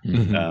advice.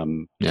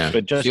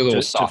 But just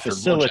to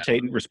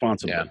facilitate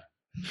responsibly. Yeah.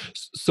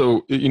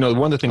 So,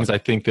 one of the things I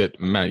think that,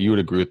 Matt, you would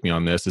agree with me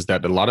on this is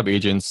that a lot of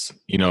agents,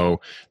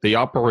 they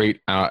operate,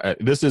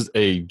 this is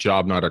a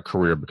job, not a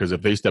career, because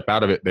if they step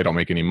out of it, they don't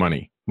make any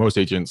money. Most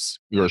agents,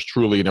 yours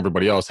truly and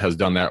everybody else, has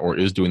done that or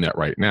is doing that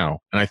right now.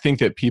 And I think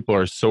that people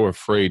are so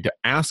afraid to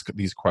ask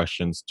these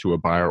questions to a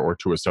buyer or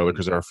to a seller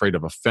because they're afraid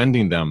of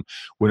offending them,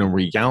 when in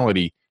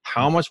reality,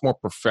 how much more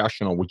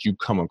professional would you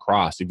come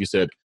across if you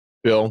said,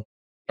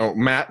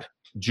 Matt,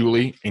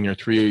 Julie, and your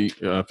 3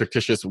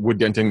 fictitious wood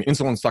denting,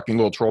 insulin sucking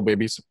little troll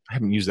babies. I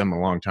haven't used them in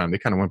a long time. They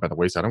kind of went by the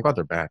wayside. I'm glad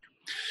they're back.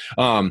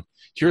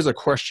 Here's a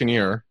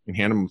questionnaire. You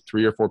hand them a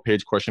 3 or 4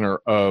 page questionnaire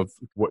of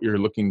what you're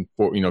looking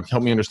for.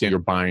 Help me understand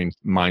your buying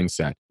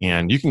mindset.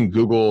 And you can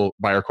Google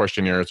buyer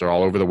questionnaires. They're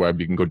all over the web.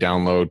 You can go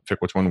download,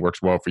 pick which one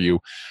works well for you,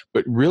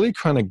 but really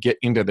kind of get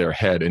into their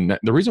head. And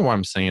the reason why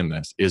I'm saying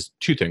this is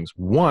 2 things.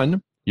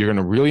 1, you're going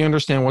to really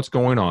understand what's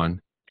going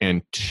on.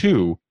 And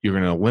 2, you're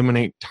going to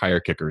eliminate tire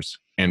kickers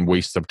and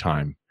waste of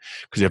time.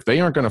 Because if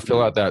they aren't going to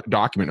fill out that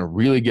document and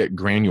really get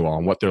granular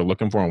on what they're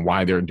looking for and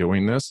why they're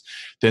doing this,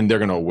 then they're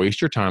going to waste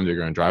your time. They're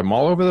going to drive them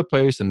all over the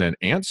place. And then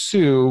Aunt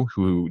Sue,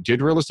 who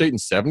did real estate in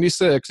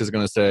 76, is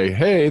going to say,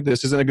 hey,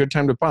 this isn't a good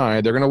time to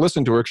buy. They're going to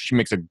listen to her. She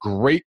makes a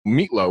great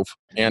meatloaf.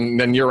 And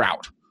then you're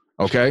out.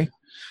 Okay?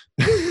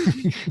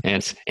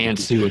 Aunt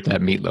Sue with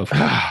that meatloaf.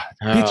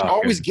 Bitch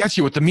always gets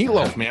you with the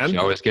meatloaf, man. She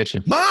always gets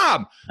you.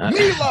 Mom,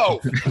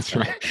 meatloaf. That's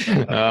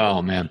right.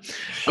 Oh, man.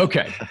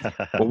 Okay.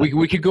 Well,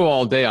 we could go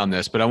all day on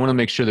this, but I want to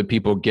make sure that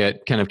people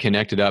get kind of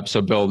connected up.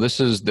 So, Bill, this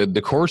is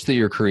the course that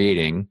you're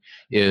creating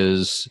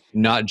is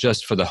not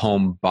just for the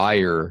home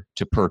buyer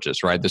to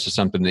purchase, right? This is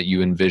something that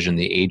you envision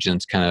the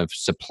agents kind of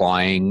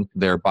supplying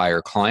their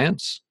buyer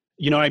clients.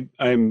 I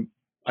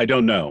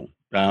don't know.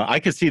 I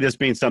could see this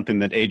being something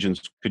that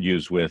agents could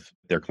use with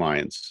their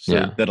clients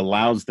that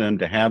allows them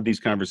to have these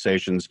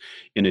conversations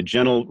in a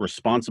gentle,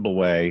 responsible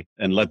way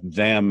and let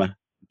them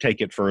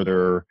take it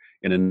further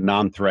in a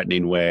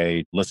non-threatening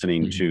way,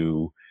 listening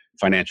to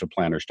financial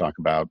planners talk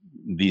about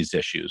these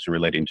issues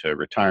relating to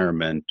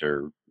retirement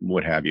or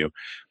what have you,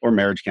 or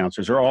marriage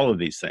counselors or all of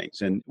these things.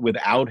 And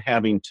without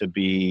having to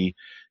be,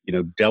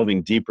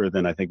 delving deeper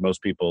than I think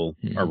most people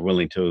are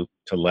willing to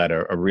let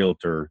a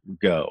realtor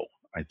go.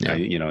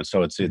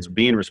 So it's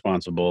being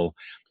responsible,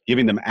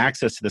 giving them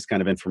access to this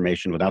kind of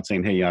information without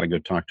saying, hey, you ought to go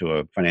talk to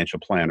a financial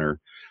planner.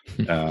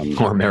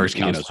 Or a marriage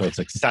counselor. So it's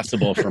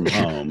accessible from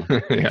home.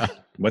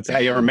 What's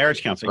that? Or a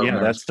marriage counselor.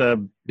 That's a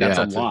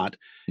lot.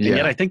 And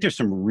yet I think there's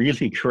some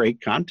really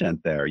great content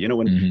there.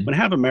 When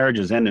half of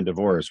marriages end in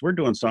divorce, we're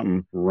doing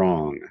something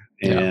wrong.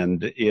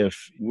 And if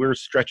we're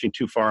stretching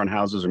too far on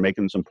houses or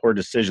making some poor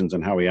decisions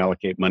on how we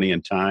allocate money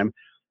and time,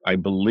 I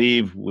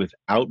believe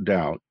without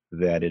doubt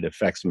that it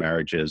affects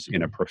marriages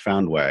in a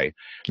profound way.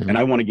 And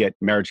I want to get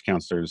marriage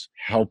counselors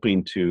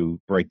helping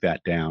to break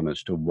that down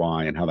as to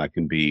why and how that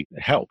can be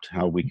helped,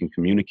 how we can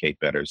communicate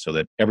better so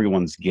that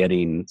everyone's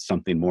getting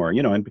something more.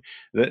 And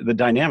the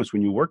dynamics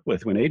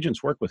when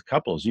agents work with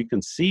couples, you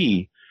can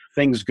see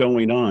things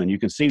going on. You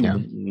can see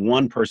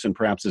one person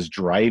perhaps is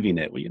driving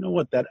it. Well, you know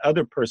what? That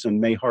other person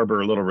may harbor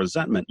a little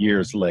resentment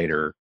years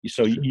later.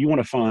 So you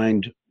want to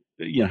find,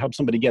 help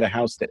somebody get a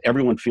house that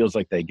everyone feels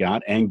like they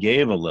got and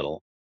gave a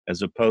little,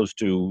 as opposed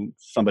to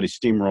somebody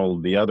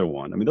steamrolled the other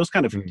one. I mean, those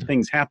kind of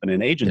things happen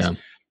in agents.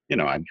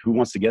 Who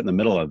wants to get in the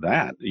middle of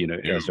that?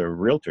 As a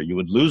realtor, you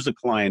would lose a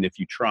client if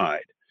you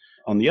tried.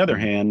 On the other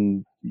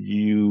hand,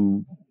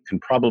 you can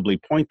probably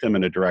point them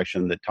in a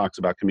direction that talks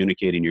about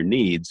communicating your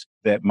needs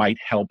that might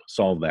help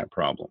solve that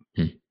problem.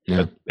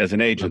 But as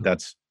an agent,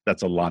 that's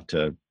a lot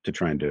to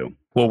try and do.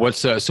 Well,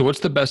 what's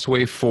the best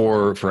way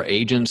for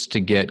agents to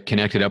get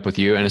connected up with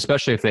you, and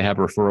especially if they have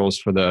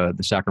referrals for the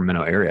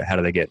Sacramento area? How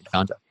do they get in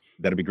contact?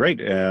 That'd be great.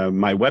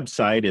 My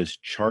website is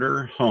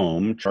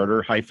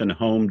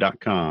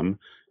charter-home.com.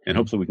 And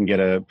hopefully we can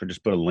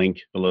just put a link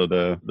below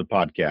the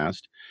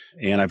podcast.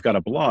 And I've got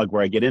a blog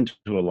where I get into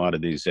a lot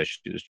of these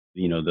issues,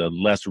 the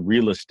less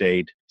real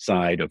estate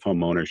side of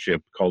home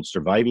ownership, called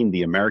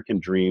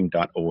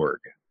survivingtheamericandream.org.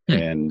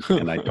 And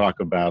I talk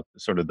about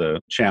sort of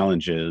the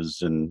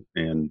challenges and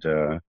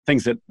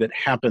things that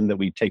happen that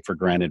we take for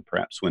granted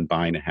perhaps when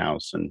buying a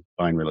house and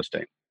buying real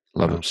estate.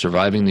 Love it.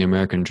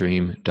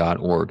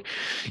 Survivingtheamericandream.org.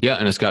 Yeah,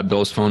 and it's got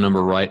Bill's phone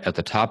number right at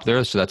the top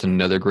there, so that's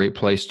another great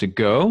place to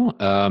go.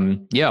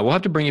 Yeah, we'll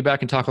have to bring you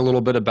back and talk a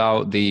little bit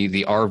about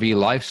the RV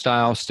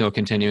lifestyle, still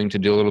continuing to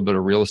do a little bit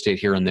of real estate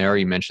here and there.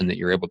 You mentioned that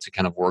you're able to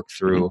kind of work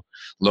through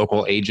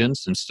local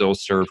agents and still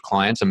serve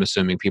clients. I'm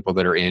assuming people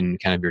that are in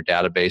kind of your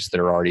database that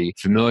are already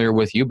familiar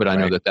with you, but I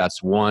know that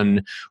that's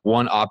one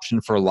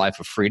option for a life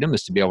of freedom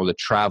is to be able to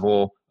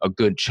travel a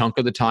good chunk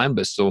of the time,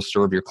 but still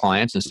serve your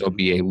clients and still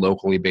be a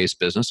locally based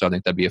business. So I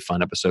think that'd be a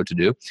fun episode to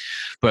do.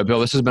 But Bill,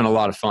 this has been a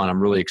lot of fun.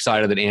 I'm really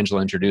excited that Angela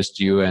introduced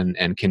you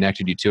and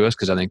connected you to us,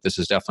 because I think this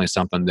is definitely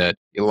something that,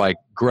 like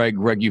Greg,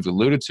 you've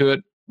alluded to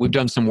it. We've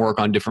done some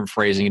work on different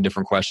phrasing and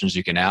different questions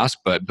you can ask,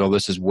 but Bill,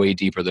 this is way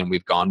deeper than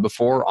we've gone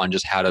before on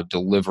just how to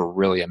deliver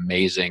really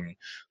amazing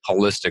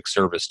holistic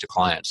service to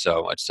clients.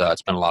 So it's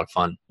been a lot of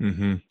fun.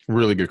 Mm-hmm.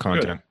 Really good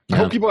content. Good. I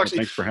hope people actually,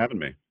 thanks for having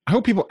me. I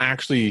hope people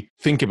actually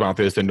think about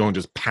this and don't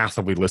just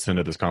passively listen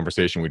to this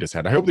conversation we just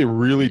had. I hope they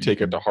really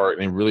take it to heart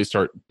and really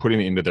start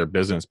putting it into their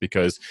business,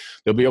 because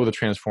they'll be able to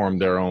transform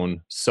their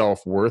own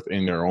self-worth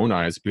in their own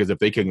eyes. Because if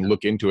they can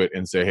look into it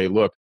and say, hey,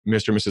 look,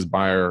 Mr. and Mrs.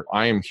 Buyer,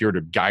 I am here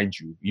to guide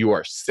you. You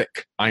are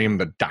sick. I am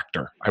the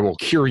doctor. I will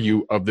cure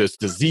you of this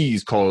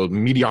disease called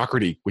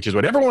mediocrity, which is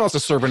what everyone else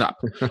is serving up.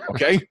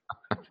 Okay?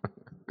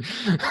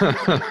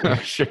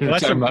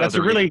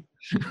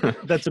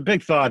 That's a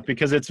big thought,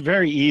 because it's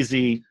very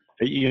easy.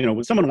 You know,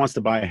 when someone wants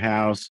to buy a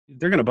house,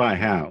 they're going to buy a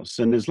house.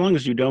 And as long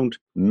as you don't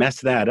mess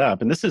that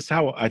up, and this is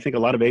how I think a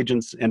lot of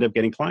agents end up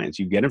getting clients.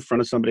 You get in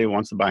front of somebody who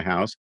wants to buy a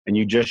house and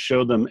you just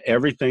show them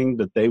everything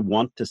that they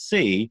want to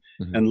see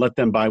and let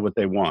them buy what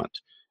they want.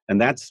 And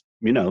that's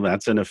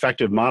an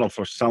effective model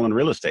for selling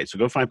real estate. So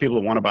go find people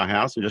that want to buy a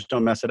house and just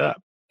don't mess it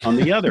up. On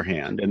the other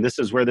hand, and this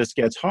is where this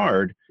gets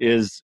hard,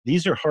 is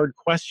these are hard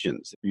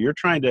questions. You're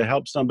trying to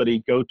help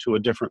somebody go to a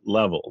different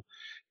level.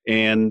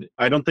 And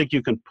I don't think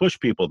you can push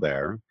people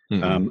there.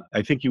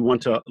 I think you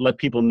want to let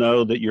people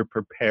know that you're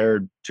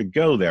prepared to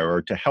go there,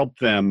 or to help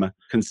them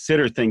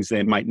consider things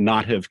they might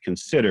not have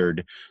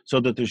considered, so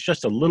that there's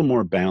just a little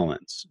more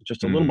balance,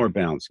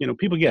 You know,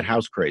 people get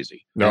house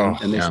crazy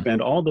and they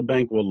spend all the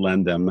bank will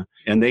lend them,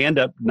 and they end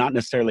up not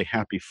necessarily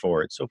happy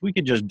for it. So if we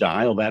could just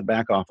dial that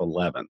back off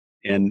 11,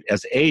 and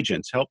as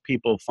agents help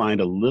people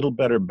find a little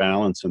better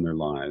balance in their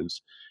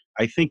lives,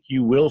 I think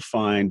you will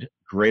find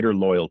greater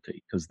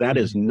loyalty, because that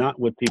is not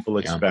what people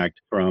expect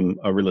from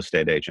a real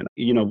estate agent.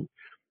 You know,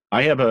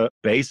 I have a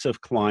base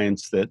of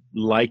clients that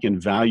like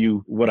and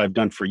value what I've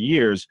done for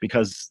years,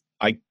 because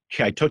I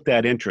took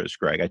that interest,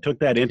 Greg. I took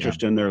that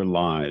interest in their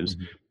lives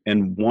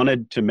and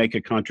wanted to make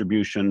a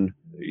contribution,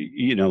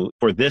 you know,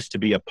 for this to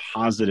be a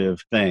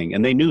positive thing.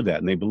 And they knew that,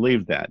 and they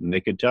believed that. And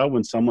they could tell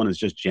when someone is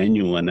just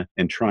genuine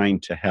and trying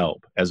to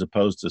help, as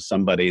opposed to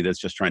somebody that's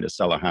just trying to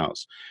sell a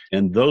house.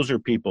 And those are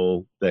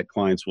people that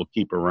clients will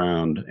keep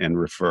around and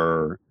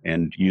refer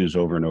and use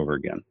over and over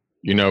again.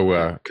 You know,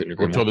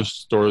 I've told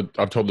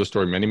this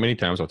story many, many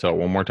times. I'll tell it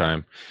one more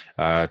time.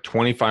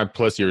 25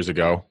 plus years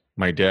ago,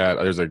 my dad,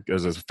 there's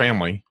a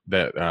family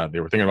that they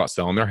were thinking about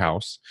selling their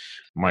house.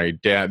 My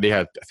dad, they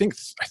had, I think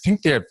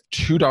they have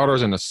 2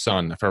 daughters and a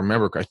son, if I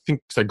remember. I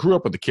think, because I grew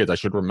up with the kids, I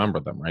should remember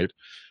them, right?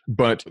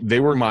 But they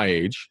were my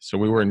age, so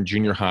we were in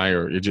junior high,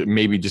 or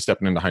maybe just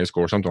stepping into high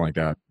school or something like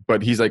that.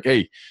 But he's like,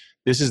 hey,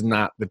 this is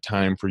not the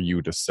time for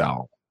you to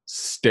sell.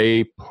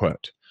 Stay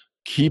put.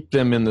 Keep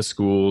them in the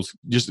schools.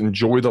 Just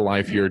enjoy the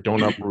life here.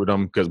 Don't uproot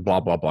them, because blah,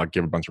 blah, blah.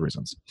 Give a bunch of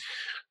reasons.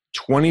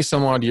 20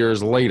 some odd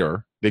years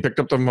later, they picked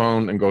up the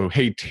phone and go,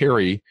 hey,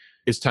 Terry,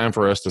 it's time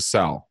for us to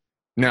sell.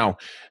 Now,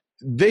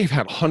 they've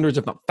had hundreds,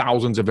 if not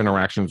thousands, of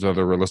interactions with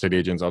other real estate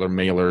agents, other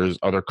mailers,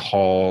 other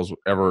calls,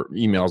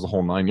 emails, the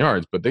whole 9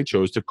 yards. But they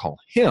chose to call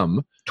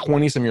him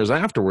 20 some years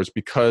afterwards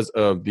because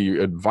of the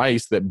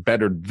advice that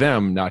bettered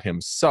them, not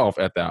himself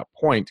at that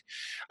point.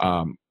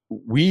 My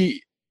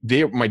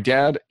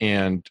dad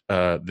and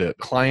the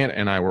client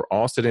and I were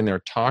all sitting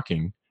there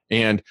talking,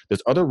 and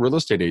this other real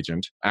estate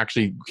agent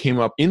actually came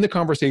up in the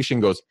conversation,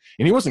 goes,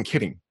 and he wasn't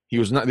kidding.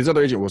 This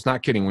other agent was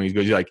not kidding when he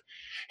goes, he's like,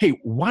 hey,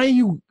 why are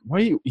you,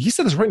 he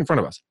said this right in front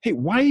of us. Hey,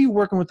 why are you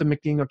working with the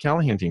McDaniel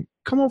Callahan team?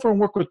 Come over and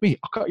work with me.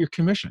 I'll cut your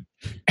commission.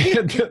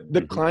 And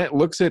the client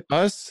looks at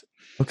us,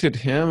 looks at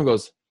him and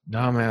goes,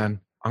 no, man,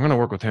 I'm going to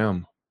work with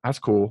him. That's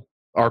cool.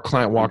 Our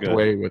client walked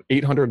away with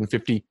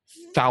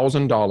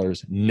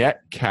 $850,000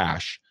 net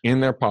cash in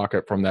their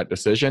pocket from that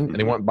decision. And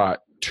they went and bought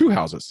 2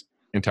 houses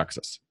in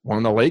Texas. One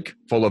on the lake,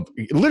 filled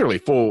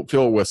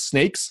with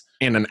snakes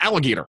and an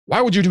alligator. Why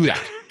would you do that?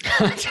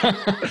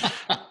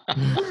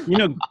 You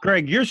know,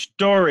 Greg, your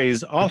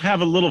stories all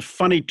have a little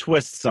funny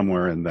twist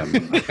somewhere in them.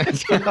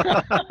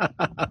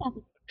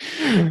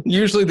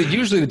 Usually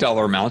the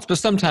dollar amounts, but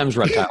sometimes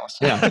reptiles.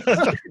 Yeah.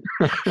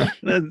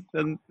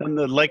 and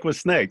the lake with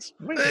snakes.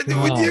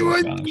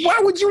 Why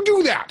would you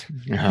do that?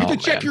 You have to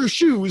check your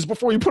shoes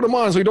before you put them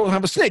on so you don't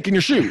have a snake in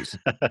your shoes.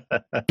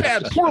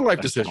 Poor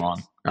life decision. All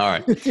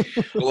right.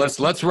 Well,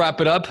 let's wrap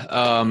it up.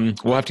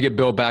 We'll have to get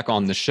Bill back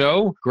on the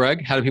show.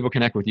 Greg, how do people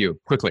connect with you?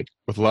 Quickly.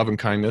 With love and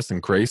kindness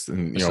and grace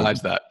and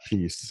besides that,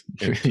 peace.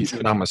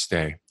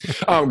 Namaste.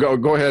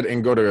 Go ahead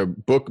and go to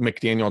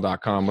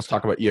bookmcdaniel.com. Let's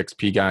talk about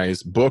EXP,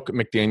 guys.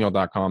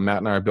 Bookmcdaniel.com. Matt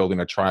and I are building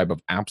a tribe of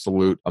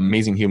absolute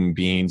amazing human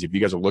beings. If you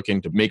guys are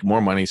looking to make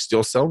more money,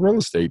 still sell real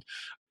estate,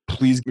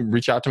 please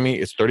reach out to me.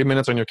 It's 30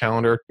 minutes on your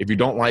calendar. If you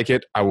don't like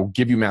it, I will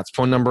give you Matt's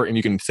phone number and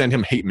you can send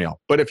him hate mail.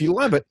 But if you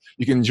love it,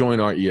 you can join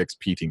our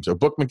EXP team. So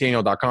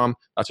bookmcdaniel.com.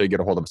 That's how you get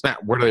a hold of us.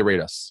 Matt, where do they rate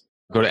us?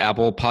 Go to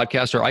Apple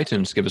Podcasts or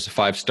iTunes. Give us a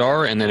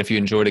 5-star. And then if you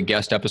enjoyed a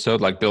guest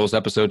episode like Bill's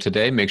episode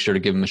today, make sure to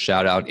give him a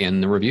shout out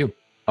in the review.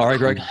 All right,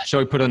 Greg,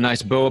 shall we put a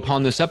nice bow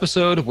upon this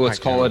episode? Let's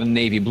call it a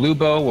navy blue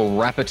bow. We'll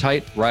wrap it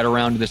tight right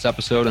around this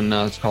episode and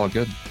let's call it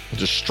good. We'll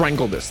just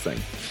strangle this thing.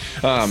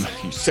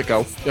 You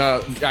sicko.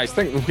 Guys,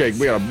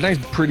 we got a nice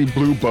pretty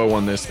blue bow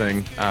on this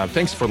thing.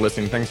 Thanks for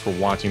listening. Thanks for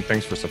watching.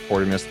 Thanks for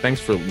supporting us. Thanks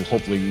for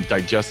hopefully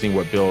digesting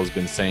what Bill has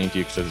been saying to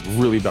you because it's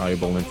really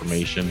valuable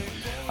information.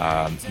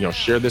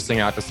 Share this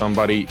thing out to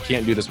somebody.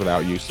 Can't do this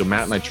without you. So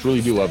Matt and I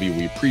truly do love you.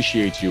 We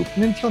appreciate you.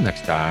 And until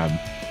next time,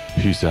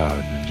 peace out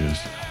and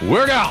just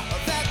work out.